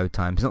shorter load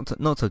times,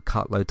 not to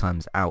cut load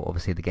times out.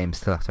 Obviously the games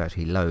still have to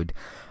actually load,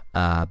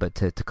 but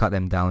to cut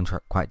them down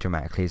quite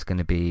dramatically is going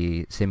to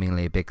be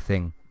seemingly a big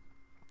thing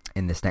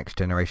in this next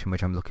generation,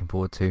 which I'm looking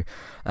forward to.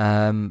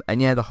 And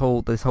yeah,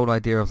 this whole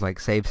idea of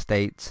save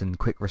states and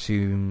quick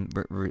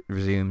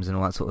resumes and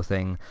all that sort of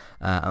thing,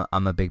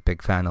 I'm a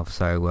big fan of.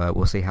 So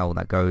we'll see how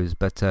that goes.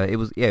 But it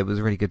was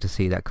really good to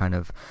see that kind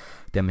of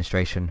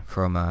demonstration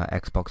from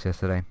Xbox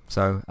yesterday.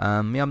 So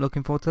I'm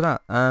looking forward to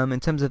that. In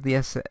terms of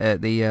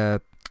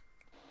the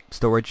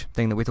storage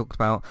thing that we talked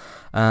about,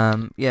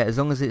 as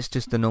long as it's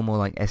just a normal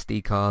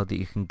SD card that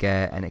you can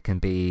get, and it can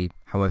be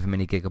however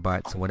many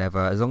gigabytes or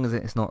whatever, as long as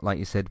it's not, like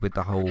you said, with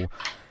the whole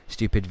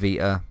stupid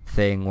Vita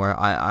thing, where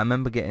I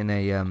remember getting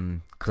a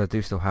because I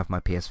do still have my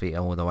PS Vita,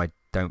 although I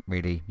don't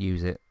really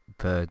use it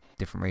for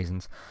different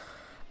reasons,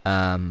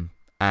 and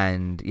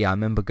I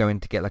remember going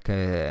to get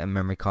a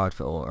memory card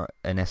or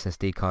an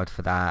SSD card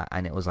for that,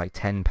 and it was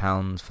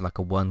 £10 for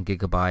a 1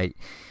 gigabyte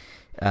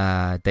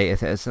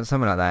data,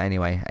 something like that.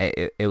 Anyway,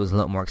 it was a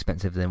lot more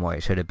expensive than what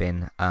it should have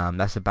been.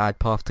 That's a bad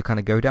path to kind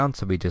of go down,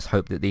 so we just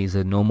hope that these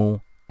are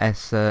normal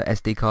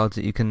SD cards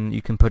that you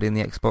can put in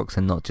the Xbox,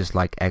 and not just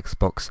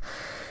Xbox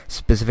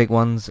specific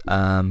ones,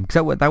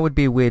 because that would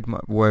be a weird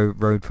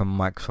road from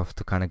Microsoft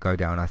to kind of go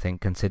down, I think,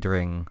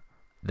 considering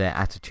their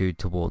attitude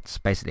towards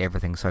basically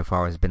everything so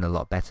far has been a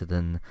lot better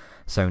than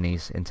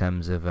Sony's in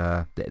terms of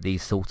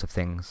these sort of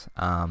things.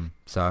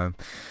 So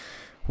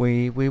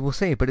we will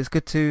see, but it's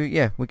good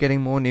to we're getting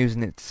more news,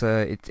 and it's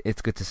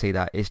good to see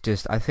that. It's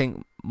just, I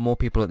think more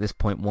people at this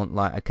point want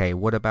okay,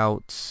 what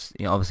about,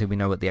 obviously we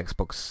know what the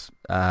Xbox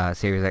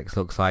Series X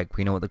looks like,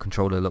 we know what the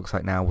controller looks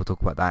like now, we'll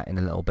talk about that in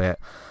a little bit,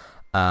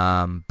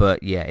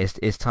 But yeah,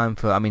 it's time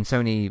for. I mean,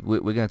 Sony. We're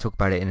going to talk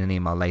about it in an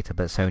email later,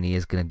 but Sony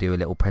is going to do a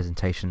little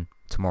presentation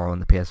tomorrow on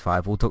the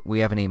PS5. We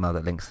have an email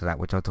that links to that,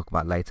 which I'll talk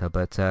about later.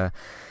 But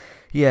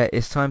yeah,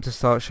 it's time to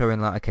start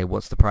showing like, okay,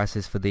 what's the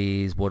prices for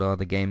these? What are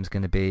the games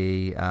going to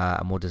be?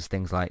 And what does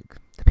things like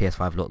the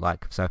PS5 look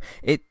like? So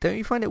don't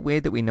you find it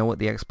weird that we know what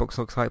the Xbox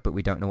looks like, but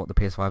we don't know what the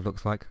PS5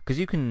 looks like? Because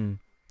you can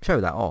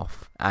show that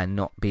off and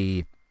not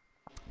be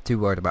too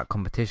worried about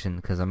competition.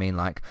 Because I mean,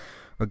 like,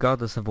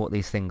 regardless of what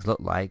these things look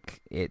like,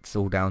 it's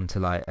all down to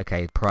like,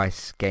 okay,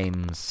 price,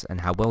 games,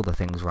 and how well the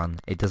things run.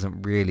 It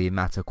doesn't really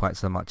matter quite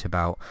so much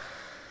about,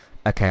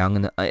 okay,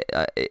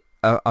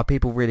 are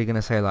people really going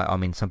to say like, I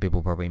mean, some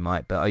people probably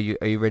might, but are you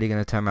really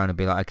going to turn around and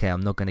be like, okay, I'm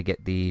not going to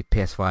get the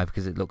PS5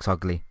 because it looks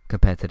ugly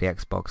compared to the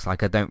Xbox?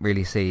 Like, I don't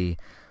really see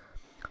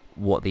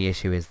what the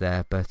issue is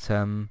there, but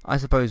I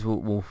suppose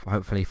we'll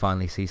hopefully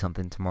finally see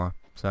something tomorrow.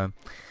 So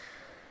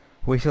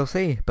we shall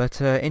see, but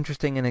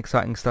interesting and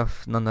exciting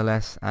stuff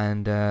nonetheless,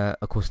 and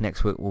of course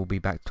next week we'll be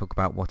back to talk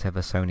about whatever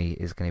Sony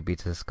is going to be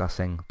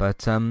discussing.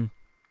 But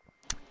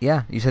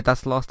yeah, you said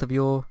that's the last of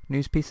your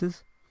news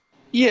pieces?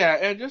 Yeah,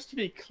 and just to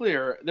be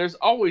clear, there's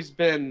always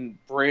been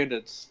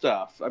branded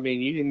stuff. I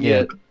mean, you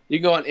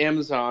can go on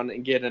Amazon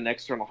and get an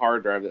external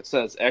hard drive that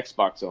says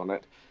Xbox on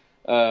it.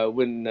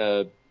 When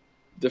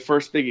the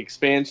first big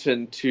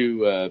expansion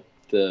to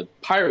the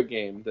pirate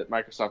game that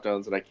Microsoft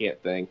owns, that I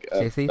can't think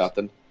about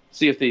them.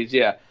 Sea of Thieves,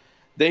 yeah.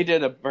 They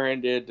did a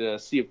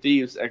branded Sea of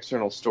Thieves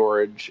external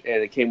storage,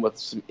 and it came with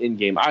some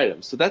in-game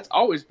items. So that's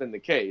always been the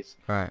case.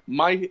 Right.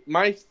 My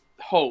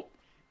hope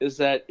is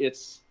that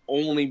it's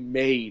only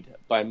made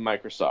by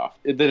Microsoft,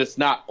 that it's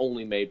not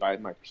only made by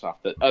Microsoft,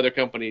 that other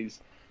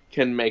companies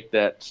can make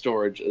that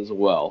storage as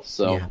well.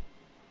 So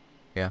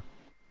yeah.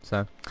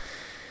 So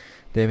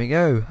there we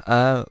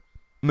go.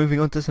 Moving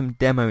on to some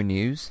demo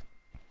news.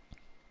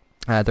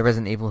 The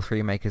Resident Evil 3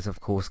 remake is,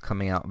 of course,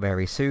 coming out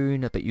very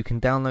soon, but you can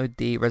download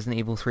the Resident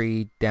Evil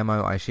 3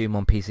 demo, I assume,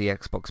 on PC,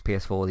 Xbox,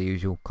 PS4, the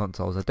usual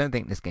consoles. I don't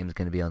think this game is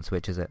going to be on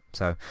Switch, is it?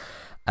 So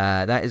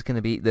that is going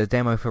to be, the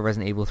demo for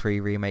Resident Evil 3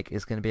 remake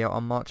is going to be out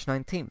on March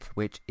 19th,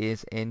 which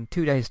is in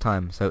 2 days'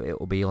 time, so it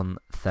will be on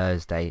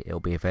Thursday. It will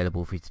be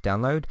available for you to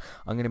download.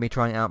 I'm going to be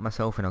trying it out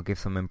myself, and I'll give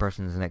some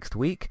impressions next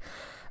week.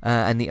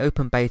 And the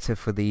open beta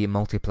for the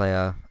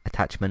multiplayer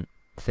attachment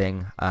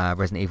thing,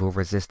 Resident Evil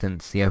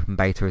Resistance, the open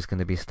beta is going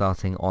to be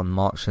starting on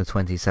March the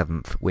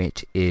 27th,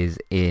 which is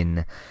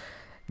in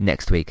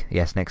next week.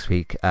 Yes, next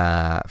week,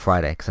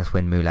 Friday, because that's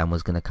when Mulan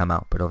was going to come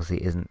out, but obviously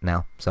it isn't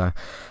now. So,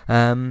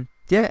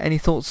 yeah, any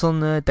thoughts on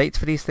the dates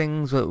for these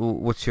things?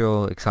 What's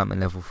your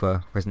excitement level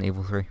for Resident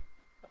Evil 3?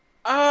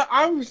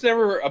 I was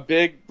never a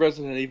big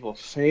Resident Evil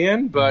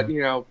fan, but,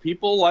 you know,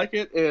 people like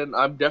it, and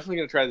I'm definitely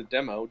going to try the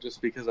demo,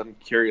 just because I'm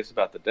curious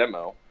about the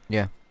demo.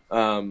 Yeah.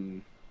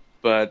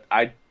 But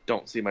I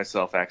don't see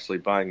myself actually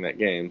buying that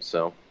game,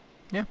 so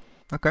yeah,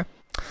 okay.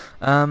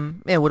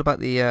 Yeah, what about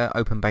the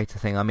open beta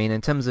thing? I mean,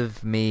 in terms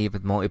of me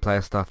with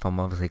multiplayer stuff, I'm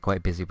obviously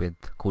quite busy with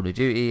Call of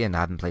Duty, and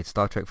I haven't played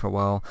Star Trek for a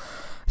while,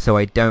 so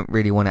I don't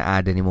really want to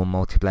add any more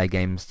multiplayer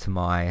games to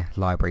my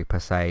library per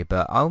se,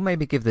 but I'll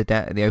maybe give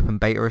the open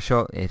beta a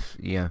shot if,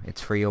 you know,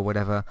 it's free or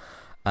whatever.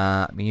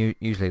 I mean,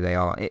 usually they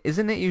are.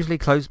 Isn't it usually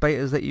closed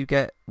betas that you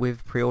get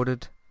with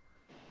pre-ordered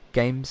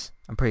games?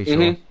 I'm pretty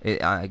sure.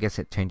 I guess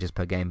it changes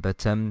per game,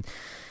 but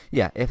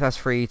yeah, if that's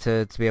free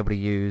to be able to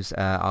use,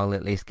 I'll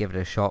at least give it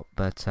a shot,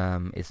 but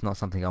it's not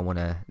something I want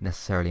to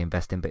necessarily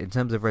invest in. But in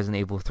terms of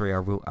Resident Evil 3,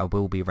 I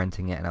will be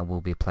renting it, and I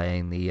will be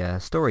playing the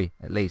story,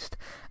 at least,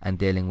 and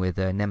dealing with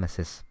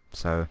Nemesis,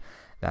 so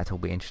that'll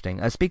be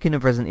interesting. Speaking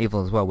of Resident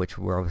Evil as well, which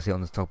we're obviously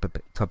on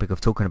the topic of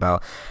talking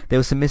about, there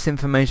was some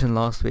misinformation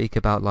last week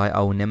about, like,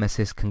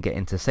 Nemesis can get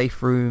into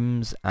safe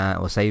rooms,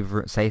 or save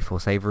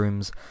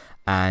rooms,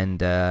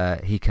 and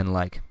he can,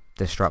 like,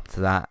 disrupt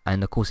that.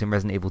 And of course in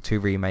Resident Evil 2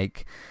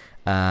 remake,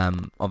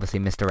 obviously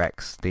Mr.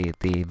 X, the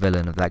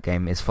villain of that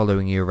game, is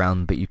following you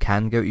around, but you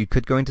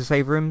could go into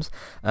save rooms.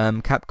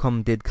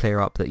 Capcom did clear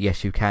up that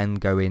yes, you can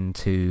go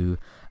into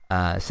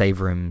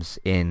save rooms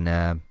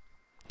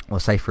or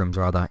safe rooms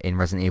rather, in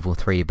Resident Evil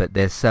 3, but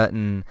there's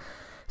certain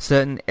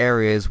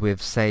areas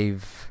with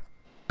save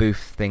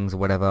booth things or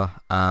whatever,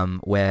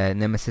 where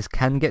Nemesis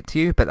can get to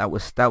you, but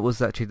that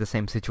was actually the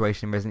same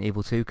situation in Resident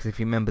Evil 2, because if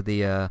you remember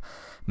the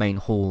main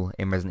hall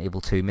in Resident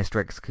Evil 2, Mr.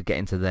 X could get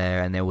into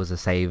there, and there was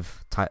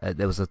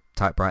a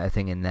typewriter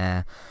thing in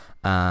there.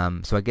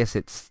 So I guess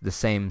it's the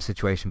same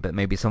situation, but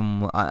maybe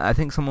I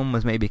think someone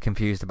was maybe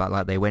confused about,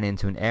 like, they went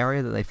into an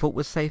area that they thought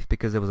was safe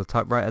because there was a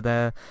typewriter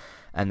there,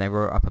 and they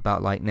wrote up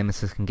about, like,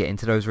 Nemesis can get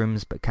into those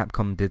rooms, but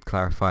Capcom did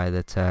clarify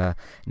that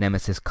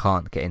Nemesis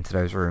can't get into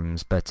those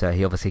rooms, but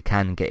he obviously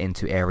can get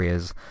into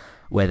areas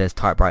where there's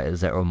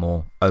typewriters that are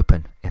more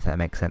open, if that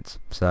makes sense.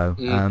 So,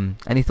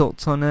 any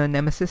thoughts on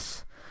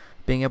Nemesis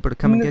being able to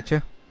come and get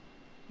you?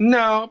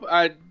 No,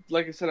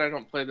 like I said, I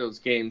don't play those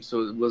games,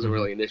 so it wasn't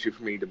really an issue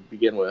for me to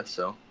begin with,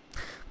 so.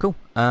 Cool.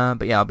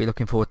 But yeah, I'll be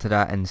looking forward to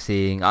that and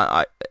seeing.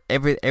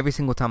 Every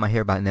single time I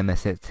hear about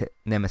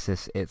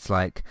Nemesis, it's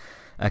like,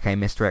 okay,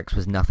 Mr. X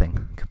was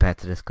nothing compared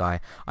to this guy.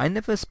 I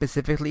never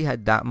specifically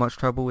had that much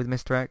trouble with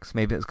Mr. X.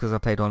 Maybe it's because I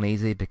played on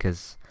easy.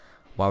 Because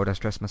why would I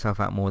stress myself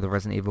out more with the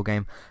Resident Evil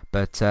game?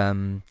 But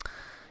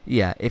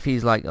yeah, if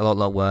he's like a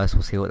lot worse,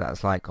 we'll see what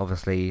that's like.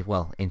 Obviously,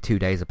 well, in 2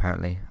 days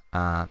apparently.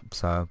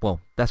 Well,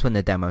 that's when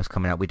the demo's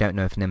coming out. We don't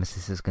know if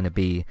Nemesis is going to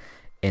be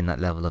in that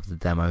level of the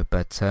demo,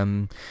 but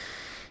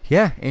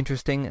yeah,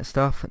 interesting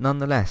stuff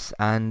nonetheless.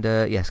 And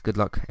yes, good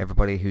luck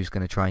everybody who's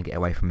going to try and get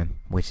away from him,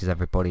 which is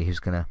everybody who's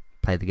going to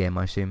play the game,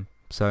 I assume.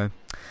 So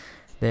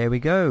there we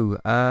go.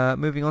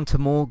 Moving on to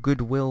more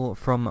goodwill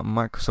from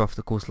Microsoft.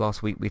 Of course,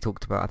 last week we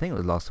talked about, I think it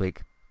was last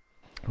week,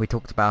 we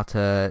talked about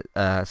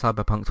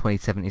Cyberpunk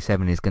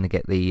 2077 is going to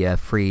get the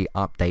free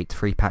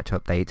patch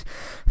update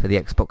for the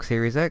Xbox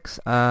Series X.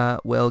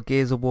 Well,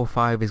 Gears of War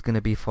 5 is going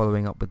to be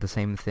following up with the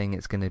same thing.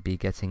 It's going to be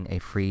getting a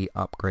free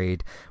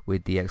upgrade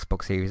with the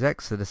Xbox Series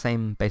X. So the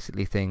same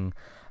basically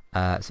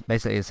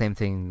the same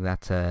thing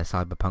that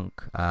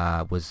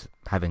Cyberpunk was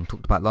having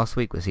talked about last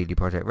week with CD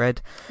Projekt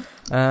Red.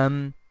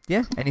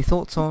 Yeah, any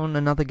thoughts on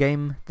another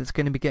game that's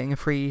going to be getting a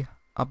free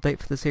update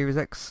for the Series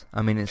X?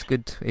 I mean, it's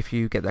good if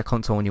you get that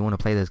console and you want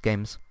to play those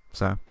games.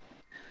 So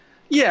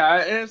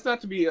yeah, and it's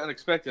not to be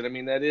unexpected. I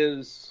mean, that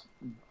is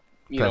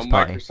First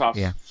party, Microsoft's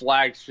yeah.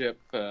 flagship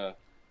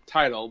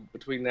title.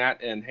 Between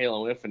that and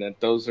Halo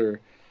Infinite, those are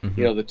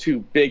the two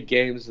big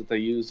games that they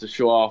use to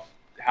show off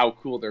how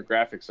cool their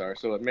graphics are.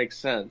 So it makes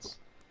sense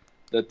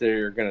that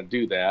they're going to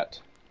do that.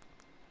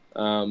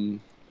 And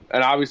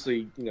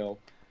obviously,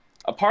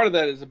 a part of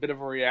that is a bit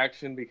of a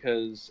reaction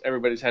because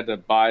everybody's had to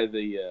buy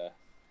the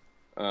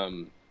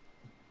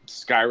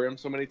Skyrim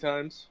so many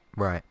times.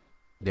 Right.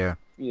 Yeah.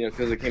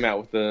 Because it came out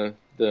with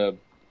the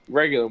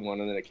regular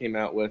one, and then it came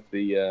out with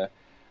the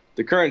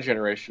current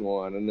generation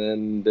one, and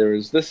then there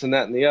was this and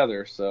that and the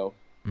other. So.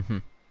 Mm-hmm.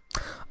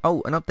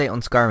 Oh, an update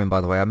on Skyrim,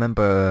 by the way. I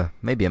remember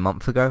maybe a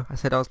month ago I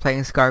said I was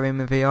playing Skyrim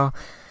in VR.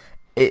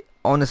 It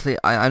honestly,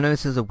 I know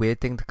this is a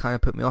weird thing to kind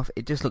of put me off.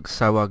 It just looks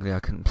so ugly I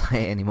couldn't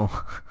play it anymore.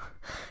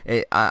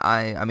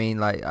 I mean,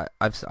 like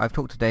I've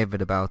talked to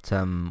David about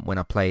when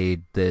I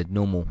played the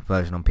normal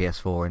version on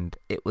PS4, and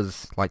it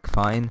was like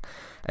fine.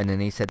 And then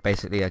he said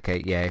basically,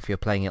 okay, yeah, if you're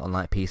playing it on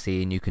like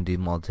PC and you can do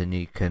mods and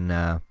you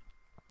can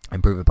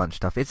improve a bunch of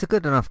stuff, it's a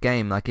good enough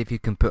game. Like if you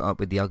can put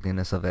up with the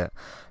ugliness of it,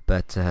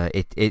 but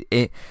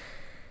it.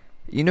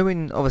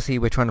 When obviously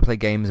we're trying to play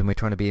games and we're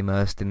trying to be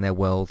immersed in their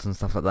worlds and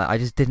stuff like that, I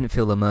just didn't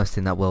feel immersed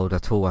in that world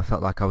at all. I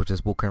felt like I was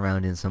just walking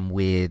around in some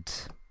weird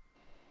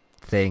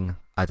thing.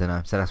 I don't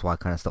know, so that's why I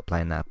kind of stopped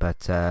playing that.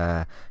 But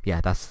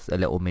yeah, that's a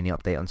little mini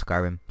update on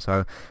Skyrim.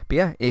 So, but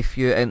yeah,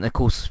 and of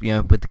course,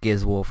 with the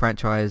Gears of War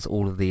franchise,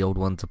 all of the old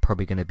ones are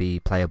probably going to be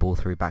playable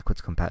through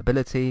backwards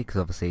compatibility, because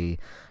obviously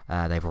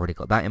they've already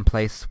got that in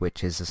place,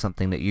 which is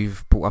something that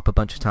you've brought up a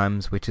bunch of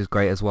times, which is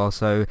great as well.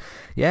 So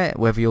yeah,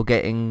 whether you're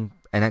getting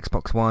an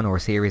Xbox One or a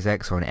Series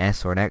X or an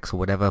S or an X or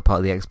whatever, part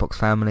of the Xbox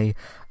family,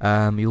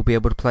 you'll be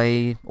able to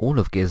play all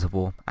of Gears of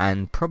War,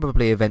 and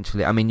probably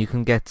eventually, I mean, you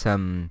can get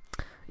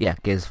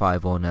Gears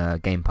 5 on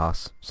Game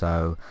Pass,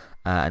 so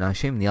and I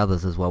assume the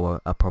others as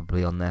well are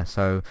probably on there.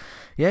 So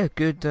yeah,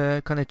 good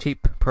kind of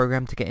cheap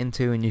program to get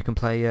into, and you can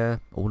play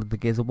all of the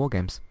Gears of War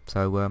games.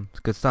 So it's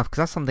good stuff,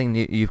 because that's something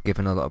you've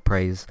given a lot of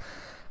praise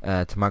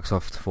to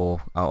Microsoft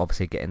for,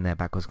 obviously getting their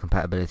backwards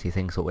compatibility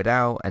thing sorted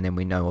out. And then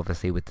we know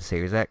obviously with the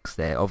Series X,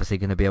 they're obviously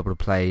going to be able to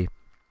play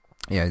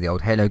the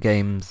old Halo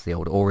games, the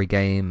old Ori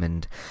game,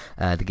 and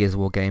the Gears of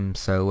War games.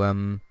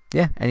 So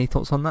yeah, any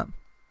thoughts on that?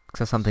 Because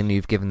that's something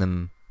you've given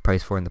them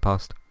praise for in the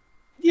past.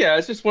 Yeah,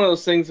 it's just one of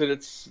those things that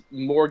it's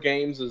more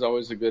games is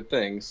always a good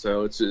thing.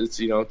 So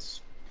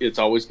it's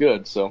always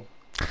good. So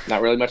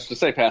not really much to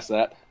say past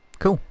that.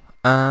 Cool.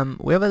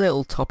 We have a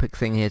little topic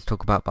thing here to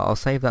talk about, but I'll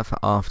save that for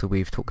after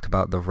we've talked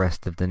about the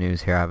rest of the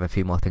news here. I have a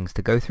few more things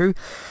to go through.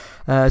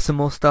 Some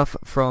more stuff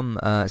from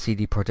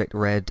CD Projekt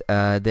Red.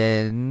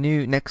 Their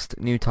next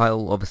new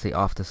title, obviously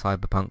after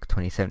Cyberpunk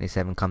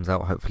 2077 comes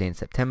out, hopefully in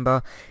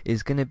September,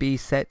 is going to be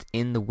set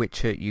in the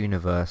Witcher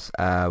universe.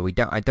 I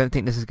don't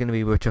think this is going to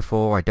be Witcher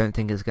 4. I don't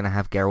think it's going to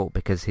have Geralt,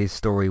 because his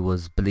story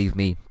was, believe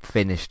me,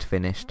 finished.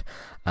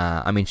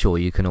 I mean, sure,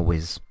 you can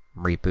always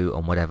reboot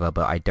and whatever,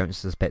 but I don't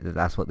suspect that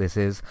that's what this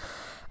is.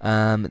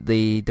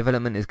 The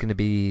development is going to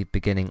be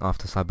beginning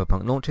after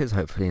Cyberpunk launches,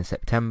 hopefully in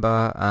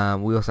September.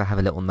 We also have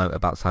a little note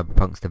about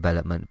Cyberpunk's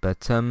development,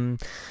 but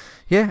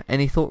yeah,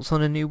 any thoughts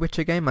on a new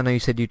Witcher game? I know you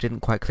said you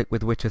didn't quite click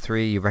with Witcher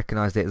 3, you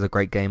recognised it as a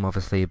great game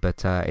obviously,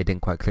 but it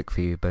didn't quite click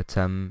for you. But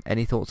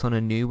any thoughts on a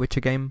new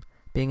Witcher game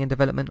being in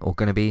development, or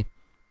going to be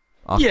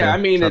after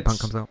Cyberpunk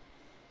comes out?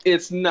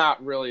 It's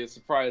not really a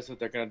surprise that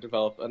they're going to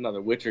develop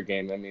another Witcher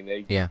game. I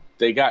mean,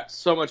 they got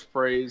so much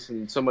praise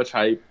and so much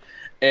hype,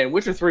 and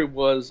Witcher 3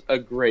 was a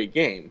great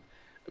game.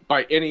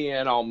 By any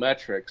and all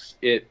metrics,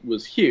 it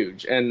was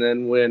huge. And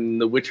then when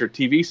the Witcher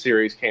TV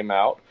series came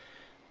out,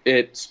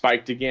 it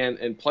spiked again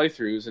in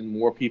playthroughs, and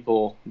more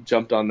people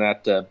jumped on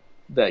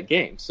that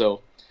game.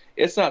 So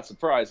it's not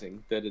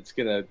surprising that it's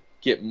going to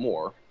get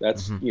more.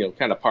 That's Hmm.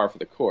 kind of par for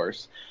the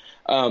course.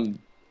 And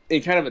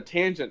kind of a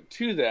tangent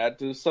to that,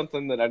 there's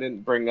something that I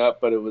didn't bring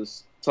up, but it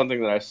was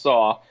something that I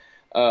saw.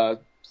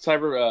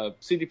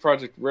 CD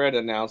Projekt Red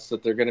announced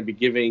that they're going to be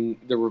giving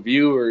the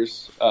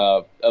reviewers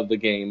of the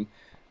game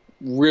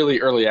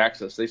really early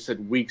access. They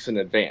said weeks in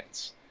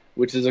advance,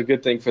 which is a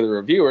good thing for the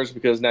reviewers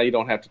because now you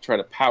don't have to try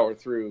to power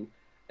through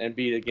and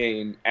beat a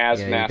game as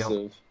Yeah, you don't.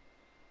 massive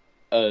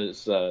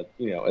as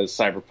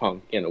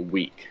Cyberpunk in a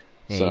week.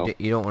 Yeah, So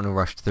you don't want to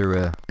rush through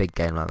a big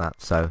game like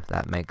that, so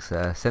that makes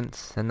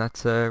sense, and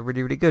that's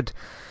really, really good.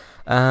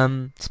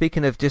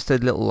 Speaking of just a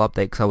little update,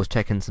 because I was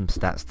checking some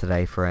stats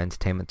today for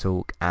Entertainment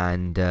Talk,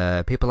 and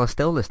people are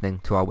still listening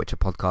to our Witcher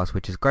podcast,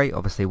 which is great.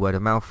 Obviously, word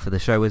of mouth for the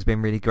show has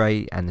been really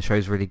great, and the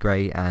show's really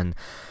great, and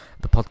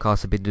the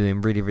podcasts have been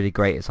doing really, really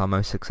great. It's our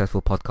most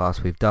successful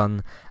podcast we've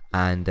done,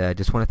 and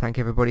just want to thank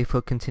everybody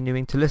for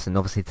continuing to listen,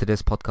 obviously to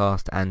this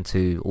podcast and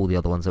to all the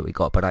other ones that we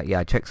got. But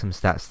I checked some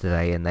stats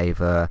today, and they've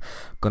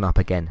gone up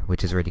again,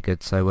 which is really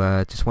good.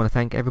 So just want to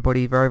thank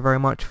everybody very, very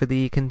much for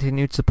the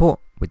continued support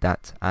with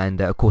that.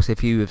 And of course,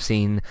 if you have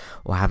seen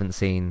or haven't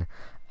seen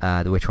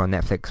The Witcher on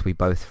Netflix, we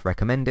both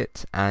recommend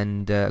it,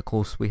 and of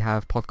course we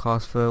have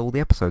podcasts for all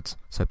the episodes,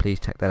 so please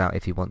check that out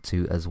if you want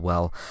to as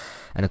well.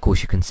 And of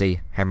course you can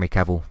see Henry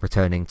Cavill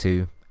returning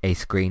to a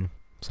screen,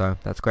 so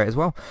that's great as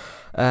well.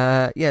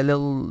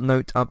 Little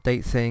note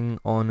update thing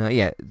on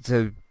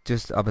so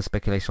just other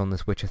speculation on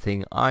this Witcher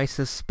thing. I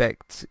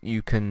suspect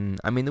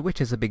The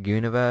Witcher's a big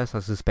universe. I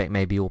suspect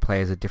maybe you'll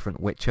play as a different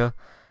Witcher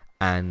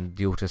and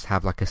you'll just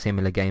have like a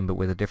similar game but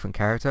with a different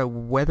character.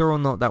 Whether or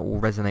not that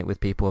will resonate with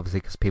people,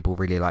 obviously, because people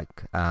really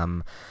like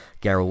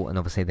Geralt, and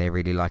obviously they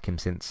really like him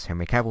since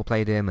Henry Cavill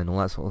played him and all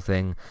that sort of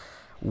thing.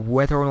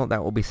 Whether or not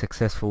that will be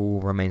successful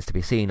remains to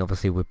be seen.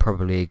 Obviously, we're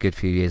probably a good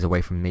few years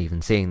away from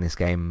even seeing this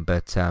game,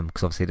 but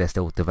because obviously they're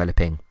still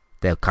developing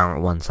their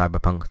current one,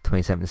 Cyberpunk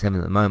 2077,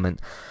 at the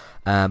moment.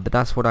 But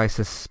that's what I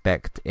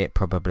suspect it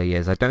probably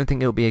is. I don't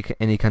think it'll be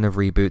any kind of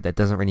reboot. That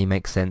doesn't really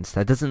make sense.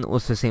 That doesn't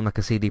also seem like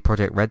a CD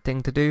Projekt Red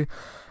thing to do.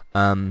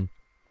 I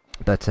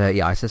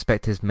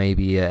suspect it's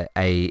maybe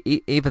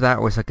either that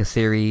or it's like a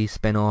series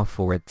spin-off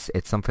or it's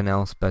something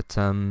else. But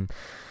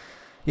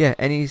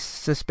any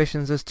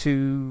suspicions as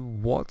to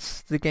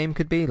what the game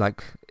could be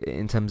like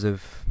in terms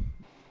of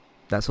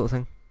that sort of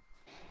thing?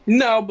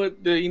 no,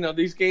 but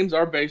these games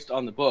are based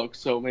on the book,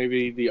 so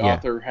maybe the Yeah.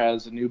 author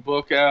has a new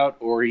book out,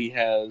 or he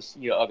has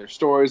other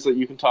stories that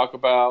you can talk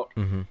about,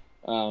 Mhm.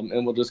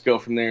 and we'll just go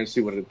from there and see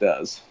what it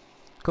does.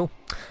 Cool.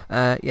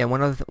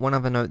 One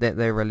other note that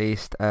they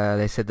released,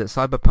 they said that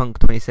Cyberpunk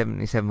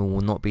 2077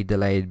 will not be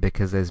delayed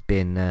because there's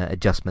been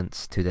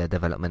adjustments to their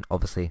development.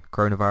 Obviously,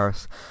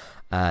 coronavirus,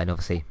 and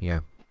obviously,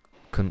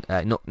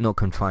 not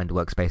confined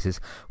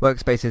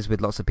workspaces with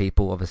lots of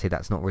people. Obviously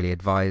that's not really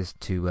advised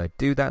to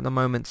do that at the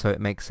moment, so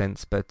it makes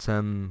sense, but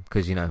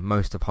because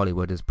most of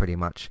Hollywood is pretty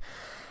much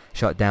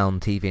shut down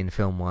TV and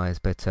film wise,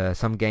 but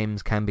some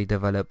games can be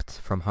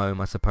developed from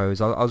home, I suppose.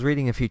 I was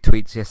reading a few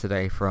tweets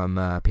yesterday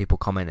from people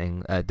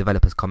commenting,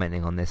 developers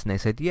commenting on this, and they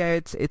said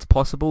it's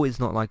possible. It's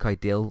not like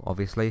ideal,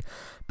 obviously,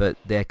 but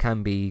there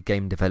can be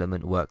game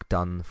development work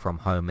done from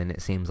home, and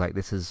it seems like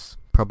this is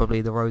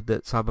probably the road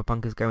that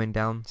Cyberpunk is going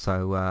down.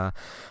 So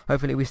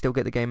hopefully we still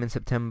get the game in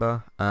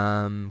September,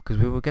 because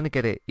we were going to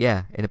get it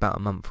in about a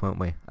month, weren't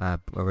we?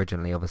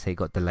 Originally, obviously it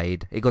got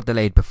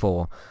delayed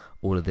before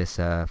all of this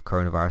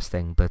coronavirus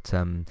thing, but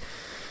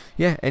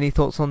any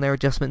thoughts on their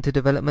adjustment to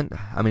development?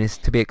 I mean, it's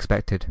to be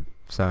expected.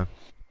 So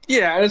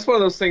Yeah, and it's one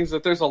of those things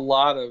that there's a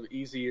lot of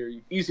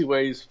easy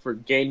ways for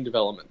game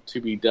development to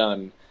be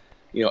done,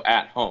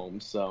 at home.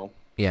 So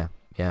yeah,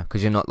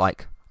 because you're not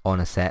like on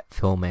a set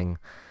filming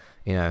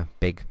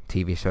big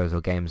TV shows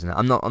or games. And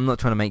I'm not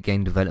trying to make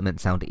game development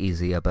sound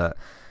easier, but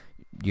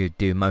you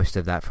do most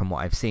of that from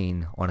what I've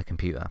seen on a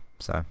computer.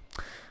 So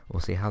we'll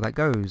see how that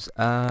goes.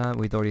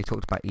 We've already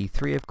talked about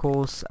E3, of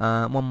course.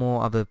 One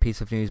more other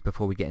piece of news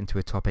before we get into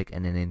a topic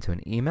and then into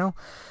an email.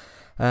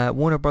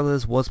 Warner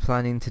Brothers was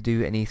planning to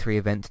do an E3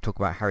 event to talk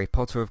about Harry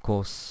Potter, of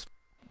course,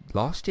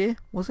 last year,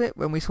 was it,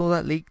 when we saw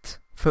that leaked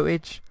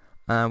footage?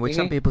 Which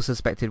some people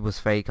suspected was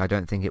fake. I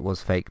don't think it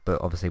was fake,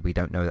 but obviously we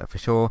don't know that for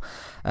sure.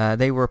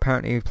 They were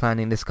apparently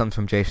planning, this comes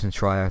from Jason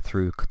Schreier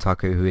through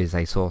Kotaku, who is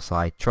a source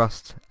I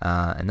trust,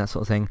 and that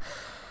sort of thing.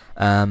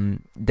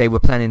 They were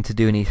planning to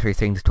do an E3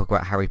 thing to talk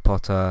about Harry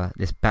Potter,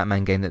 this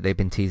Batman game that they've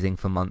been teasing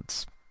for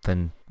months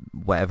for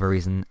whatever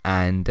reason,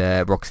 and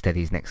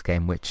Rocksteady's next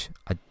game, which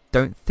I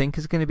don't think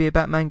is going to be a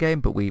Batman game,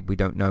 but we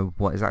don't know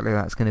what exactly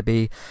that's going to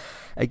be.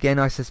 Again,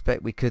 I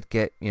suspect we could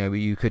get,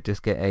 you could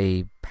just get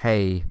a,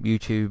 hey,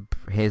 YouTube,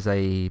 here's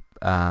a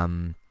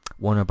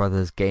Warner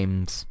Brothers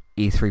Games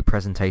E3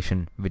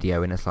 presentation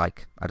video, and it's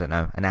like, I don't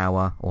know, an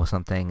hour or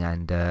something,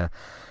 and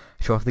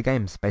show off the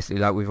games.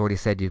 Basically, like we've already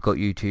said, you've got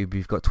YouTube,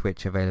 you've got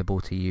Twitch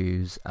available to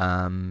use.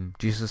 Do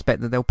you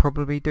suspect that they'll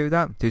probably do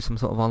that? Do some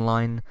sort of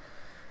online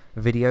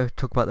video,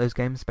 talk about those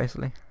games,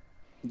 basically?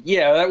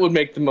 Yeah, that would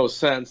make the most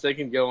sense. They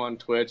can go on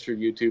Twitch or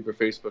YouTube or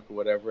Facebook or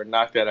whatever and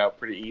knock that out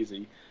pretty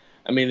easy.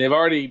 I mean, they've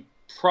already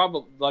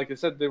like I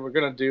said, they were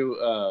going to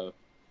do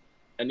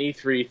an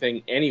E3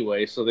 thing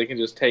anyway, so they can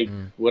just take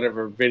Mm.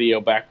 whatever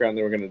video background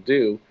they were going to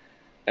do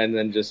and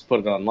then just put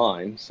it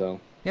online.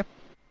 So Yep.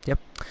 Yep.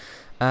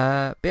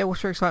 But yeah,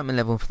 what's your excitement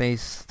level for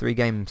these 3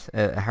 games?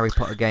 A Harry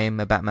Potter game,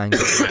 a Batman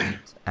game,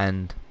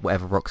 and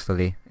whatever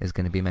Rocksteady is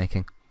going to be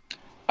making.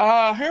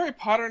 Harry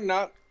Potter,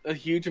 not a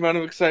huge amount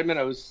of excitement.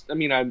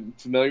 I'm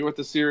familiar with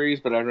the series,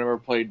 but I've never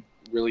played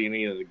really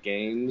any of the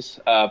games.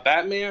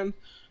 Batman,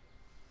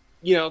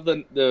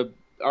 the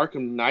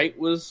Arkham Knight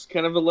was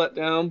kind of a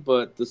letdown,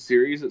 but the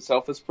series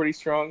itself is pretty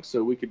strong,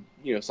 so we could,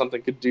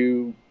 something could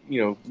do,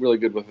 really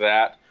good with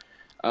that.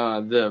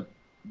 The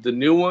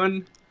new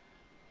one,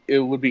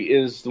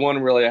 is the one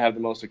really I have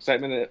the most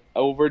excitement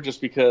over,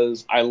 just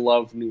because I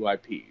love new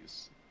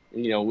IPs.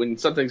 When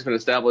something's been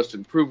established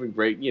and proven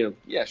great,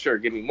 yeah, sure,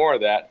 give me more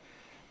of that.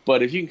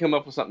 But if you can come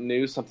up with something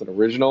new, something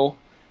original,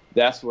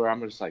 that's where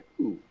I'm just like,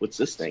 ooh, what's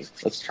this thing?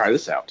 Let's try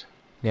this out.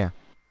 Yeah.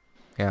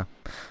 Yeah.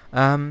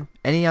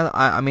 Any other?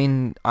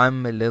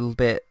 I'm a little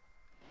bit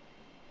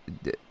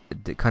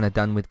kind of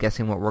done with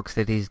guessing what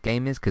Rocksteady's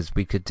game is, because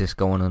we could just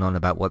go on and on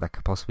about what that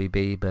could possibly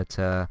be. But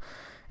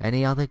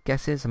any other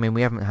guesses? I mean,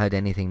 we haven't heard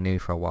anything new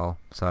for a while,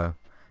 so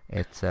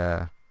it's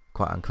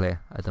quite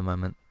unclear at the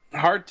moment.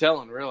 Hard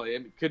telling, really.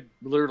 It could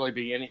literally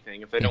be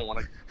anything if they don't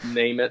want to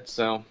name it.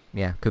 So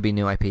yeah, could be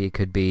new IP, it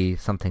could be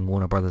something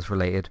Warner Brothers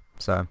related.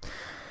 So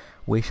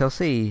we shall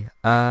see.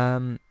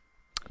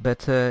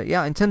 But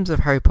yeah, in terms of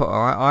Harry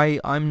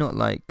Potter, I'm not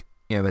like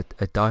a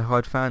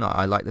diehard fan.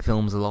 I like the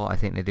films a lot. I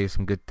think they do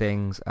some good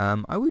things.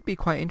 I would be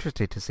quite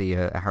interested to see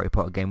a Harry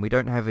Potter game. We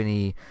don't have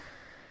any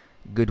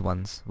good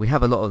ones. We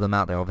have a lot of them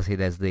out there. Obviously,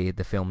 there's the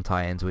film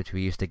tie-ins which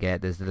we used to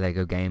get. There's the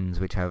Lego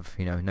games which have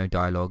no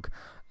dialogue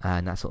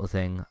and that sort of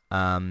thing.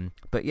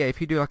 But yeah, if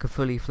you do like a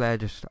fully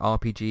fledged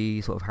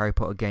RPG sort of Harry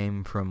Potter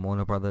game from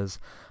Warner Brothers,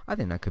 I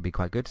think that could be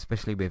quite good,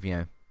 especially with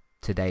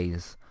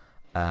today's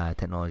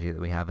technology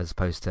that we have, as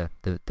opposed to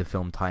the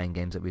film tie-in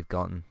games that we've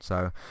gotten.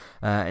 So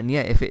and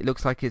yeah, if it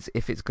looks like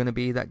if it's going to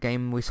be that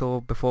game we saw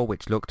before,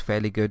 which looked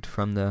fairly good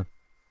from the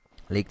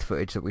leaked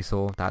footage that we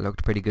saw, that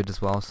looked pretty good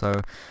as well.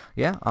 So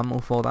yeah, I'm all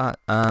for that.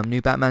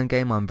 New Batman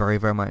game, I'm very,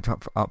 very much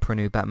up for a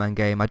new Batman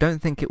game. I don't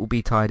think it will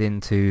be tied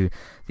into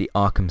the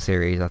Arkham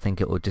series. I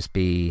think it will just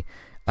be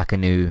like a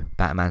new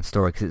Batman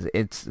story, because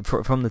it's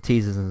from the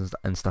teasers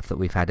and stuff that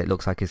we've had, it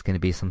looks like it's going to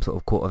be some sort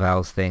of Court of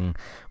Owls thing,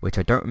 which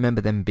I don't remember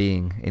them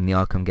being in the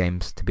Arkham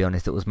games, to be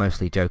honest. It was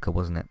mostly Joker,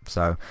 wasn't it?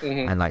 So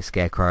and like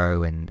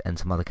Scarecrow and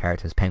some other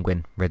characters,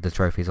 Penguin, Riddler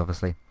trophies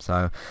obviously,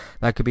 so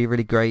that could be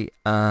really great.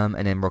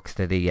 And then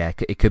Rocksteady, yeah,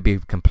 it could be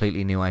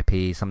completely new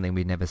IP, something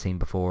we've never seen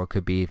before. It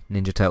could be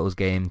Ninja Turtles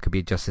game, could be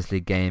a Justice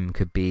League game,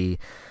 could be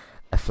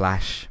a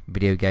Flash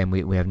video game.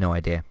 We have no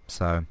idea.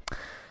 So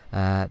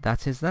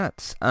that is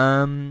that.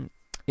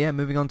 Yeah,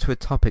 moving on to a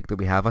topic that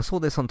we have. I saw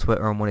this on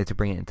Twitter and wanted to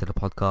bring it into the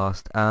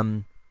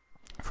podcast.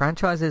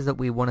 Franchises that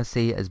we want to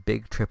see as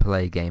big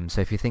AAA games.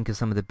 So if you think of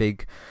some of the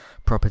big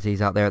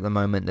properties out there at the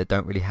moment that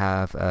don't really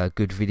have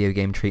good video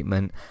game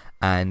treatment,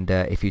 and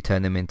if you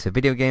turn them into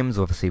video games,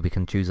 obviously we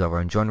can choose our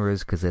own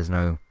genres because there's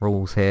no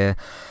rules here.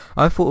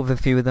 I've thought of a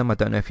few of them. I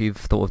don't know if you've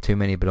thought of too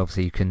many, but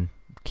obviously you can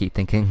keep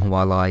thinking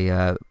while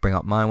I bring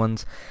up my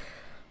ones.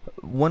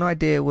 One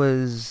idea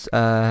was,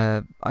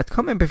 I can't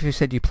remember if you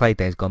said you played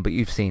Days Gone, but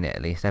you've seen it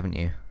at least, haven't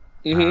you?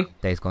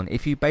 Days Gone.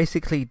 If you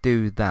basically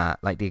do that,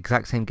 like the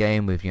exact same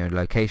game with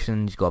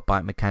locations, you've got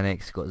bike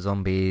mechanics, you've got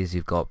zombies,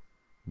 you've got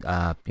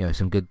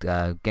some good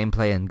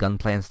gameplay and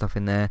gunplay and stuff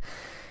in there.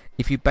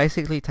 If you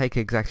basically take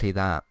exactly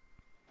that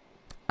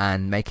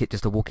and make it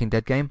just a Walking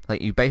Dead game,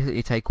 like you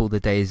basically take all the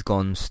Days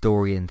Gone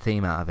story and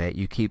theme out of it,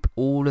 you keep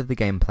all of the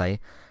gameplay,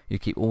 you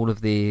keep all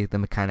of the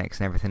mechanics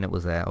and everything that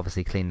was there,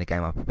 obviously clean the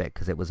game up a bit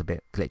because it was a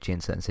bit glitchy in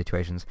certain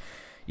situations.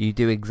 You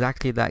do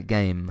exactly that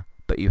game,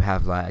 but you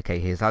have like, okay,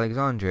 here's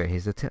Alexandria,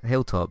 here's the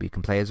hilltop, you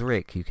can play as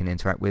Rick, you can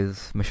interact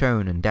with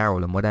Michonne and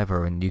Daryl and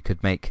whatever, and you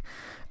could make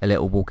a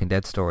little Walking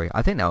Dead story.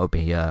 I think that would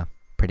be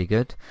pretty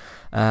good.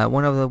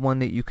 One other one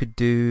that you could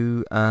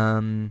do,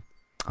 oh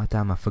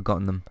damn, I've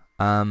forgotten them.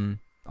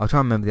 I'll try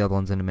and remember the other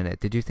ones in a minute.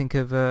 Did you think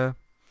of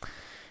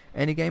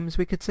any games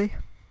we could see?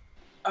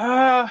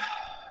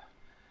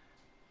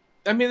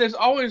 I mean, there's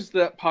always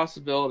that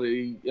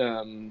possibility,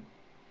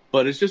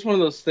 but it's just one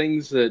of those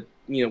things that,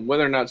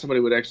 whether or not somebody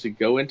would actually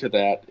go into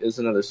that is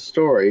another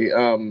story.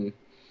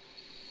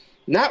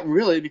 Not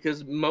really,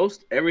 because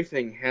most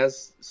everything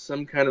has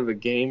some kind of a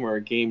game or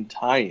a game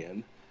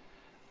tie-in.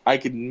 I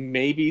could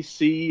maybe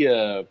see,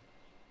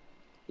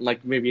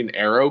 like maybe an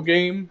Arrow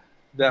game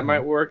that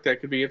might work.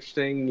 That could be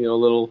interesting. A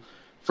little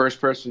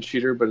first-person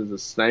shooter, but as a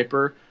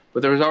sniper.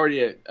 But there was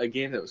already a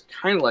game that was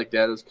kind of like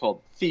that. It was called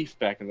Thief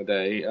back in the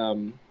day.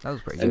 That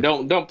was pretty good.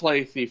 And don't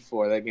play Thief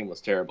 4. That game was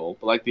terrible.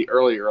 But like the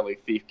early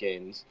Thief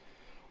games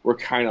were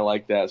kind of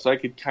like that. So I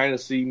could kind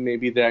of see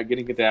maybe that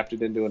getting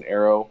adapted into an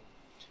Arrow,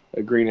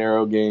 a Green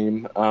Arrow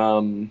game.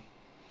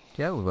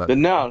 Yeah, it would work. But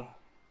no,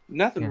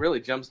 nothing really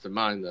jumps to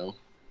mind though.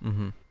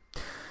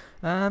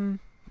 I'm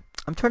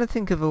trying to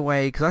think of a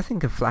way, because I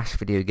think a Flash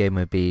video game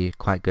would be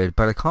quite good,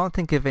 but I can't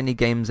think of any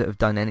games that have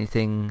done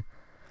anything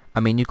I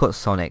mean, you've got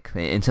Sonic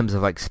in terms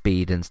of like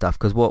speed and stuff.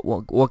 Because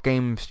what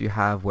games do you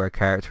have where a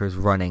character is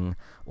running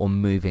or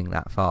moving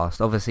that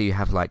fast? Obviously, you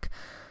have like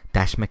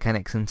dash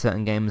mechanics in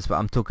certain games, but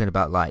I'm talking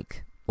about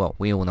like, well,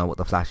 we all know what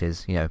the Flash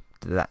is, you know,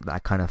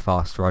 that kind of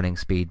fast running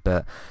speed.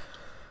 But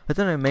I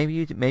don't know,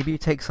 maybe you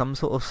take some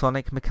sort of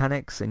Sonic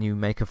mechanics and you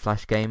make a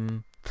Flash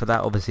game for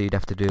that. Obviously, you'd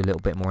have to do a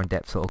little bit more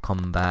in-depth sort of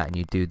combat, and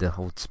you do the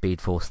whole Speed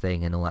Force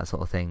thing and all that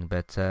sort of thing.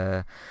 But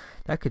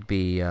that could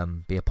be a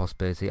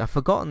possibility. I've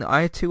forgotten.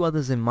 I had two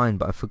others in mind,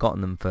 but I've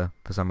forgotten them for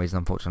some reason,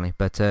 unfortunately.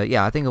 But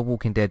yeah, I think a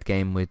Walking Dead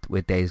game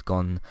with Days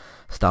Gone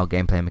style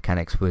gameplay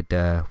mechanics would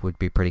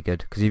be pretty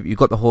good, because you've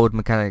got the horde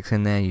mechanics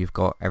in there. You've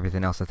got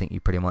everything else. I think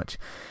you pretty much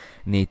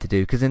need to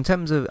do, because in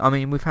terms of, I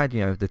mean, we've had,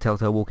 you know, the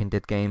Telltale Walking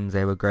Dead games.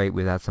 They were great.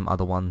 We've had some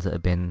other ones that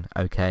have been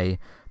okay.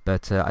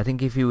 But I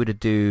think if you were to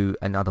do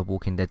another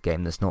Walking Dead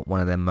game that's not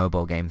one of them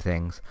mobile game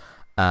things,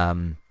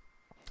 then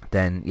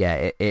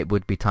yeah, it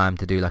would be time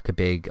to do like a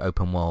big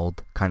open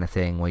world kind of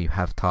thing where you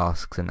have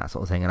tasks and that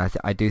sort of thing. And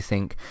I do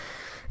think,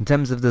 in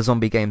terms of the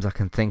zombie games I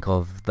can think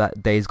of,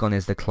 that Days Gone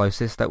is the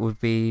closest that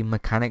would be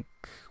mechanic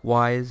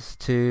wise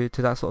to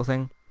that sort of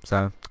thing.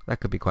 So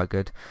that could be quite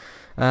good.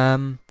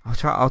 I'll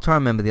try and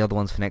remember the other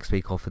ones for next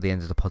week or for the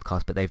end of the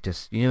podcast, but they've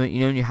just, you know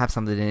when you have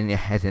something in your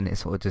head and it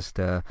sort of just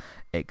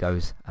it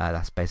goes.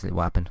 That's basically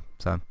what happened.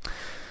 So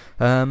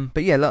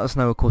but yeah, let us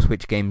know, of course,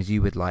 which games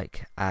you would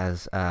like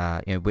as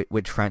you know,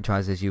 which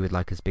franchises you would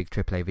like as big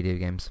AAA video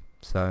games.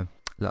 So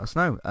let us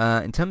know.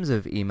 In terms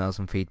of emails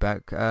and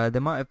feedback,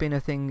 there might have been a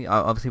thing,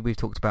 obviously we've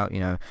talked about, you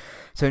know,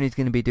 Sony's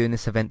going to be doing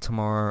this event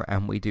tomorrow,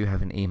 and we do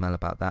have an email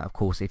about that. Of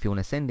course, if you want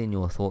to send in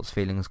your thoughts,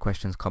 feelings,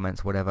 questions,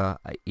 comments, whatever,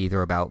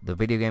 either about the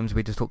video games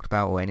we just talked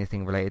about or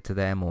anything related to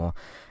them, or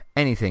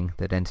anything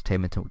that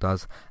Entertainment Talk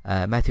does,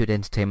 Matthew at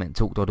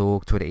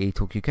entertainmenttalk.org, Twitter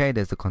eTalkUK,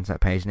 there's the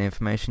contact page and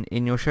information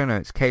in your show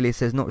notes. Kaylee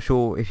says, not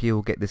sure if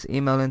you'll get this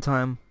email in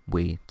time.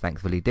 We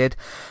thankfully did.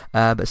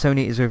 But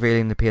Sony is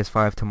revealing the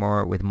PS5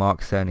 tomorrow with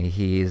Mark Cerny.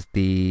 He is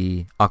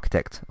the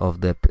architect of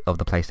the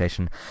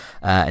PlayStation.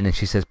 And then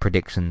she says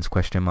predictions,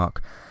 question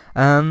mark.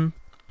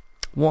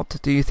 What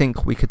do you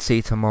think we could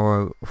see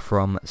tomorrow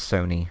from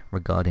Sony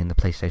regarding the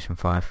PlayStation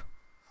 5?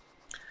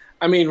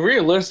 I mean,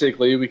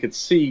 realistically, we could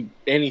see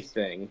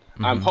anything.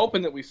 Mm-hmm. I'm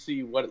hoping that we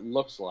see what it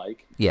looks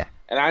like. Yeah.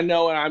 And I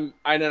know that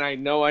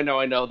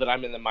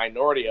I'm in the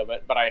minority of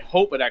it, but I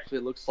hope it actually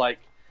looks like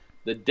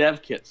the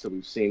dev kits that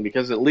we've seen,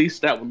 because at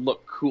least that would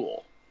look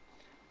cool.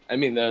 I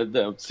mean,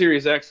 the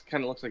Series X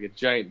kind of looks like a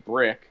giant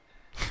brick,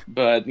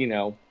 but, you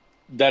know,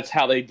 that's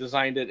how they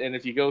designed it. And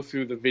if you go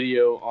through the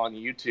video on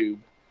YouTube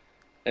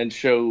and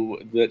shows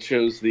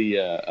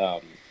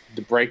the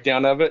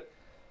breakdown of it,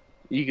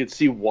 you could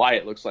see why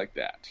it looks like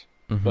that.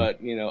 Mm-hmm.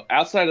 But, you know,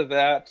 outside of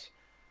that,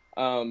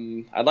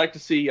 I'd like to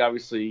see,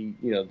 obviously,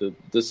 you know,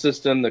 the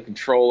system, the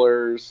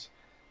controllers,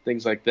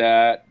 things like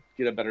that,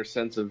 get a better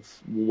sense of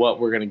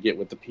what we're going to get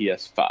with the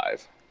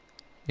PS5.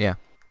 Yeah.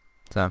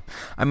 So,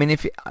 I mean,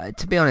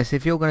 to be honest,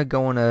 if you're going to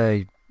go on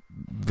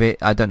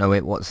I don't know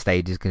what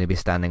stage he's going to be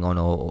standing on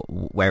or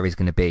where he's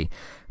going to be.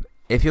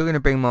 If you're going to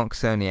bring Mark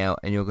Cerny out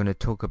and you're going to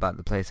talk about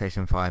the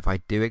PlayStation 5, I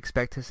do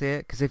expect to see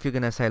it. Because if you're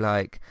going to say,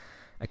 like,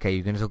 okay,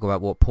 you're going to talk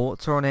about what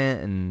ports are on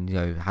it, and, you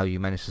know, how you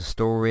manage the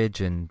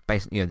storage, and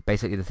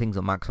basically the things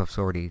that Microsoft's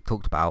already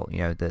talked about, you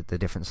know, the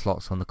different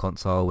slots on the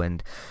console,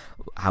 and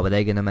how are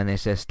they going to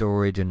manage their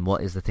storage, and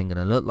what is the thing going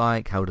to look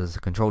like, how does the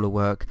controller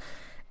work.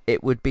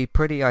 It would be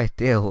pretty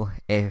ideal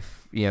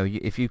if, you know,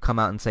 if you come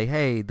out and say,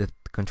 hey, the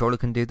controller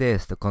can do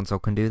this, the console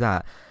can do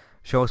that,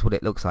 show us what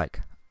it looks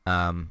like.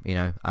 You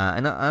know,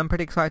 and I'm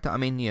pretty excited. I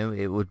mean, you know,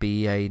 it would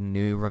be a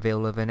new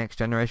reveal of a next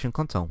generation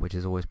console, which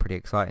is always pretty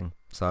exciting.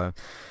 So,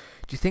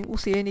 do you think we'll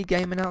see any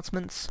game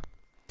announcements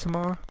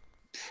tomorrow?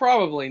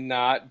 Probably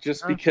not,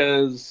 just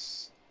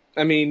because,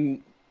 I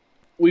mean,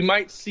 we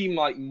might see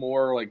like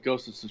more like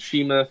Ghost of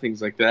Tsushima,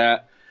 things like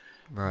that.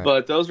 Right.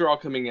 But those are all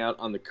coming out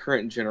on the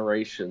current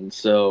generation,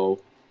 so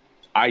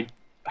I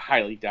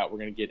highly doubt we're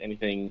going to get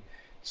anything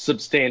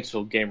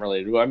substantial game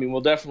related. I mean,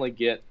 we'll definitely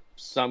get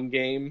some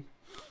game,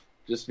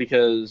 just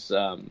because you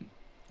know,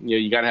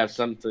 you got to have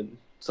something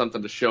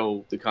to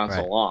show the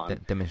console on.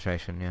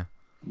 Demonstration, yeah.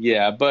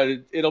 Yeah, but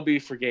it'll be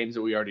for games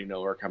that we already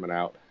know are coming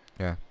out.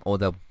 Yeah, or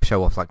they'll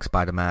show off like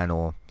Spider-Man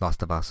or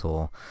Last of Us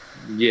or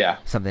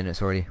something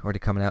that's already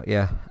coming out.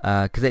 Yeah,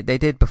 because they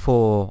did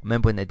before.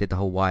 Remember when they did the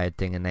whole Wired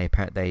thing and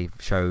they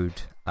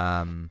showed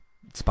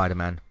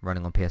Spider-Man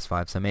running on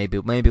PS5. So maybe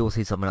we'll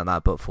see something like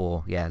that, but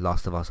for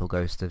Last of Us or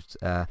Ghost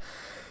of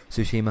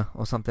Tsushima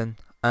or something.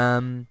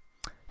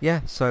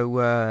 Yeah,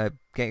 so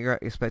get your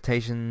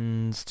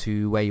expectations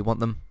to where you want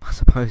them, I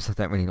suppose. I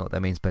don't really know what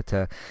that means, but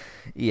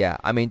yeah,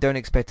 I mean, don't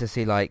expect to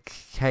see like,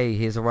 hey,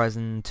 here's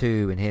Horizon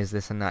 2 and here's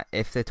this and that.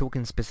 If they're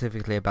talking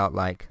specifically about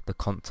like the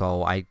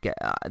console, I get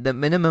the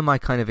minimum I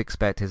kind of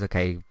expect is,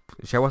 okay,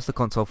 show us the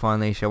console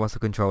finally, show us the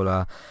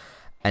controller,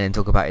 and then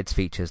talk about its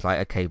features. Like,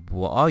 okay,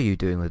 what are you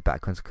doing with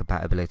backwards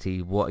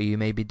compatibility? What are you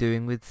maybe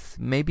doing with,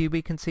 maybe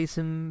we can see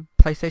some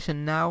PlayStation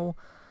Now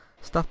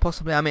stuff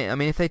possibly. I mean,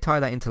 if they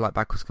tie that into like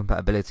backwards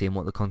compatibility and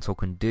what the console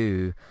can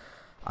do,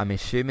 I'm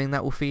assuming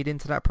that will feed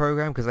into that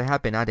program because they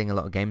have been adding a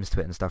lot of games to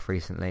it and stuff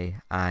recently.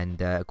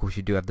 And of course,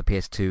 you do have the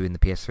PS2 and the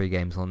PS3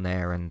 games on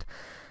there, and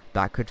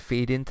that could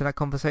feed into that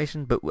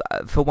conversation. But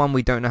for one,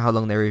 we don't know how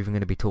long they're even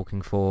going to be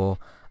talking for.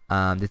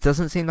 This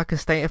doesn't seem like a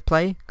state of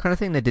play kind of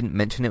thing. They didn't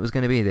mention it was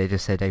going to be. They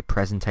just said a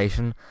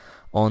presentation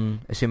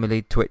on,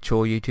 assumably, Twitch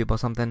or YouTube or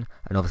something,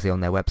 and obviously on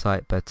their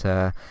website.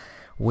 But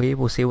we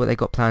will see what they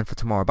got planned for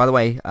tomorrow. By the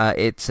way,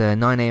 it's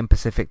 9 a.m.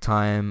 Pacific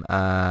time,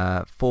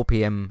 4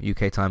 p.m.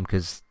 UK time,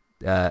 because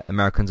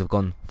Americans have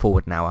gone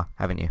forward an hour,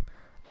 haven't you?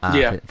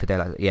 For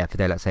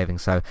daylight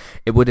savings. So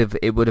it would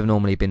have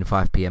normally been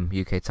 5 p.m.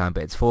 UK time,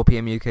 but it's 4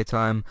 p.m. UK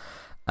time,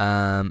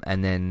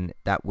 and then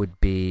that would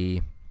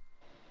be,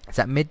 is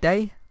that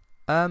midday?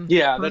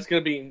 That's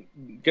gonna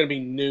be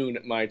noon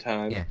at my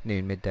time. Yeah,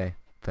 noon, midday.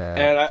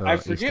 I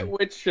forget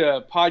which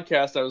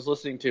podcast I was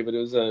listening to, but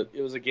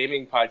it was a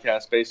gaming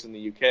podcast based in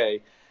the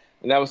UK,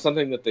 and that was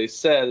something that they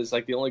said is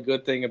like the only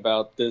good thing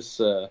about this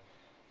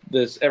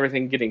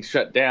everything getting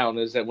shut down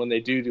is that when they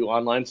do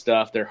online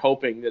stuff, they're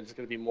hoping that it's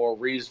going to be more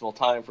reasonable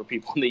time for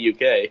people in the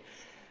UK,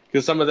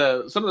 because some of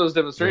those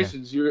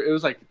demonstrations, it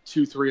was like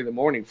 2-3 in the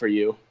morning for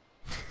you.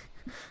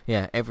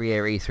 Yeah, every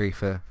year E3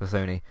 for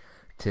Sony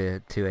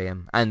to 2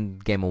 a.m.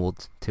 and Game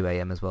Awards 2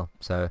 a.m. as well.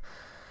 So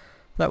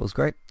that was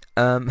great.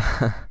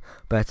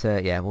 But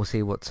we'll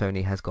see what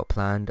Sony has got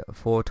planned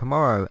for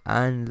tomorrow,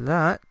 and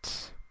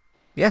that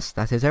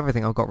is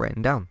everything I've got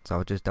written down, so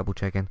I'll just double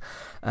check in.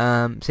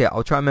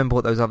 I'll try and remember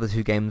what those other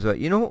 2 games were.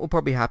 You know what will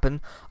probably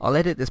happen? I'll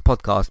edit this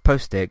podcast,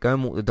 post it, go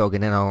and walk the dog,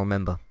 and then I'll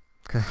remember,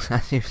 because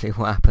that's usually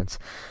what happens.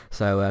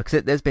 So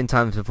because there's been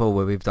times before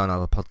where we've done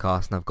other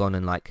podcasts and I've gone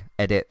and like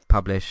edit,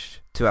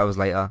 publish, 2 hours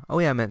later, oh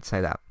yeah, I meant to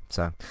say that.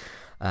 So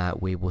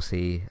we will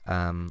see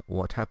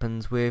what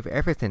happens with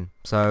everything.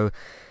 So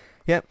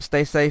yep,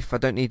 stay safe. I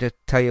don't need to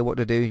tell you what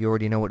to do. You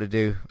already know what to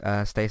do.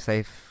 Stay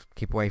safe,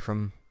 keep away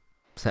from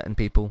certain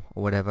people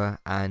or whatever,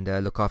 and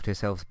look after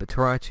yourselves, but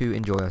try to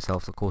enjoy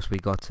yourselves. Of course, we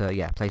got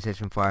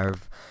PlayStation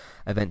 5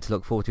 event to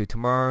look forward to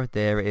tomorrow.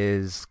 There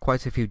is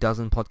quite a few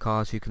dozen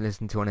podcasts you can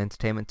listen to on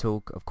Entertainment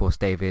Talk. Of course,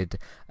 David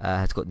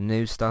has got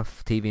news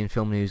stuff, TV and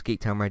film news,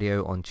 Geektown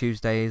Radio on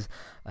Tuesdays.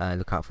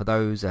 Look out for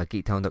those,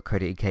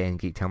 geektown.co.uk and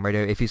Geektown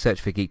Radio. If you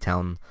search for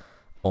Geektown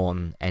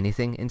on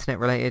anything internet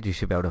related, you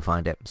should be able to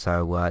find it,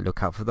 so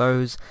look out for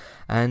those,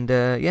 and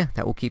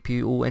that will keep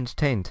you all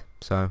entertained,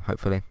 so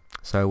hopefully.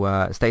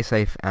 So stay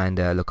safe and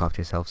look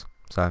after yourselves.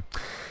 So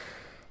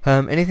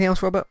anything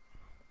else, Robert?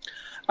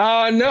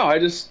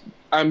 No,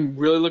 I'm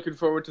really looking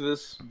forward to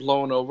this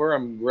blowing over.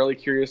 I'm really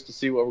curious to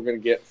see what we're going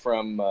to get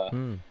from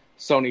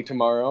Sony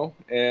tomorrow,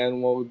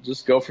 and we'll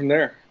just go from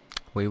there.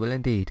 We will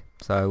indeed.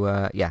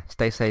 So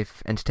stay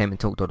safe,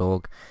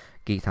 entertainmenttalk.org,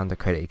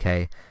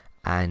 geektown.co.uk,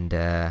 and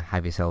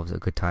have yourselves a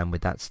good time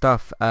with that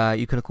stuff.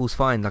 You can of course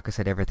find, like I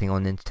said, everything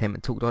on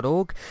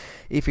entertainmenttalk.org.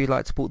 If you'd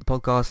like to support the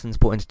podcast and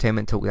support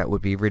Entertainment Talk, that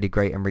would be really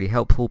great and really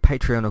helpful.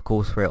 Patreon, of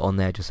course, we're on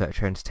there, just search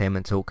for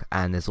Entertainment Talk,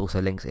 and there's also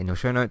links in your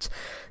show notes.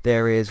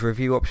 There is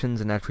review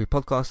options and ad-free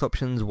podcast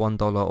options,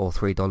 $1 or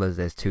 $3.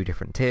 There's 2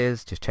 different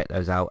tiers. Just check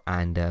those out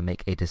and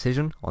make a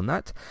decision on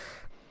that.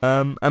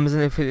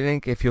 Amazon affiliate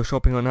link, if you're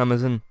shopping on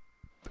Amazon,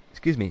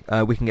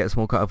 we can get a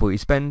small cut of what you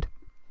spend,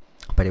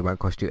 but it won't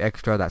cost you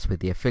extra. That's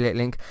with the affiliate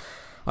link.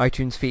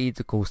 iTunes feeds,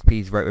 of course,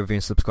 please rate, review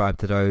and subscribe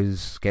to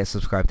those. Get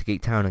subscribed to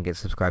Geektown and get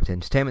subscribed to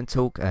Entertainment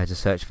Talk.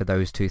 Just search for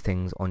those 2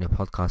 things on your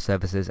podcast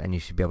services and you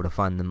should be able to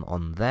find them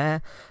on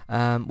there.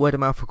 Word of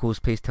mouth, of course,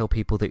 please tell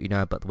people that you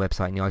know about the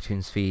website and the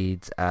iTunes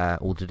feeds,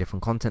 all the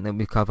different content that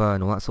we cover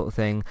and all that sort of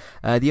thing.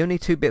 The only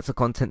 2 bits of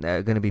content that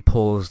are going to be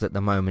paused at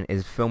the moment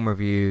is film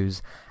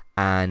reviews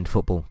and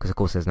football, because of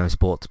course there's no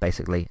sports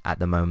basically at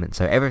the moment.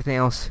 So everything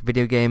else,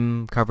 video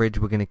game coverage,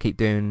 we're going to keep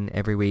doing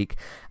every week,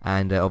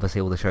 and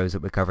obviously all the shows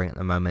that we're covering at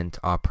the moment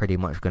are pretty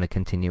much going to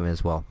continue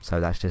as well.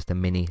 So that's just a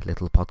mini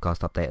little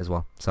podcast update as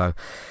well. So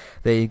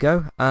there you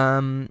go.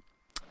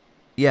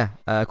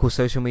 Of course,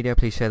 social media,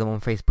 please share them on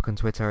Facebook and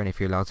Twitter, and if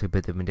you're allowed to,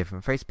 put them in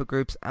different Facebook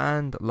groups.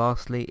 And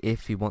lastly,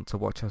 if you want to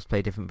watch us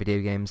play different video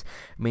games,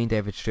 me and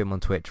David stream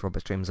on Twitch, Robert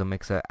streams on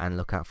Mixer, and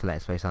look out for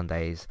Let's Play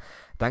Sundays.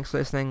 Thanks for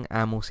listening,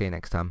 and we'll see you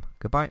next time.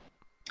 Goodbye.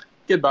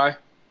 Goodbye.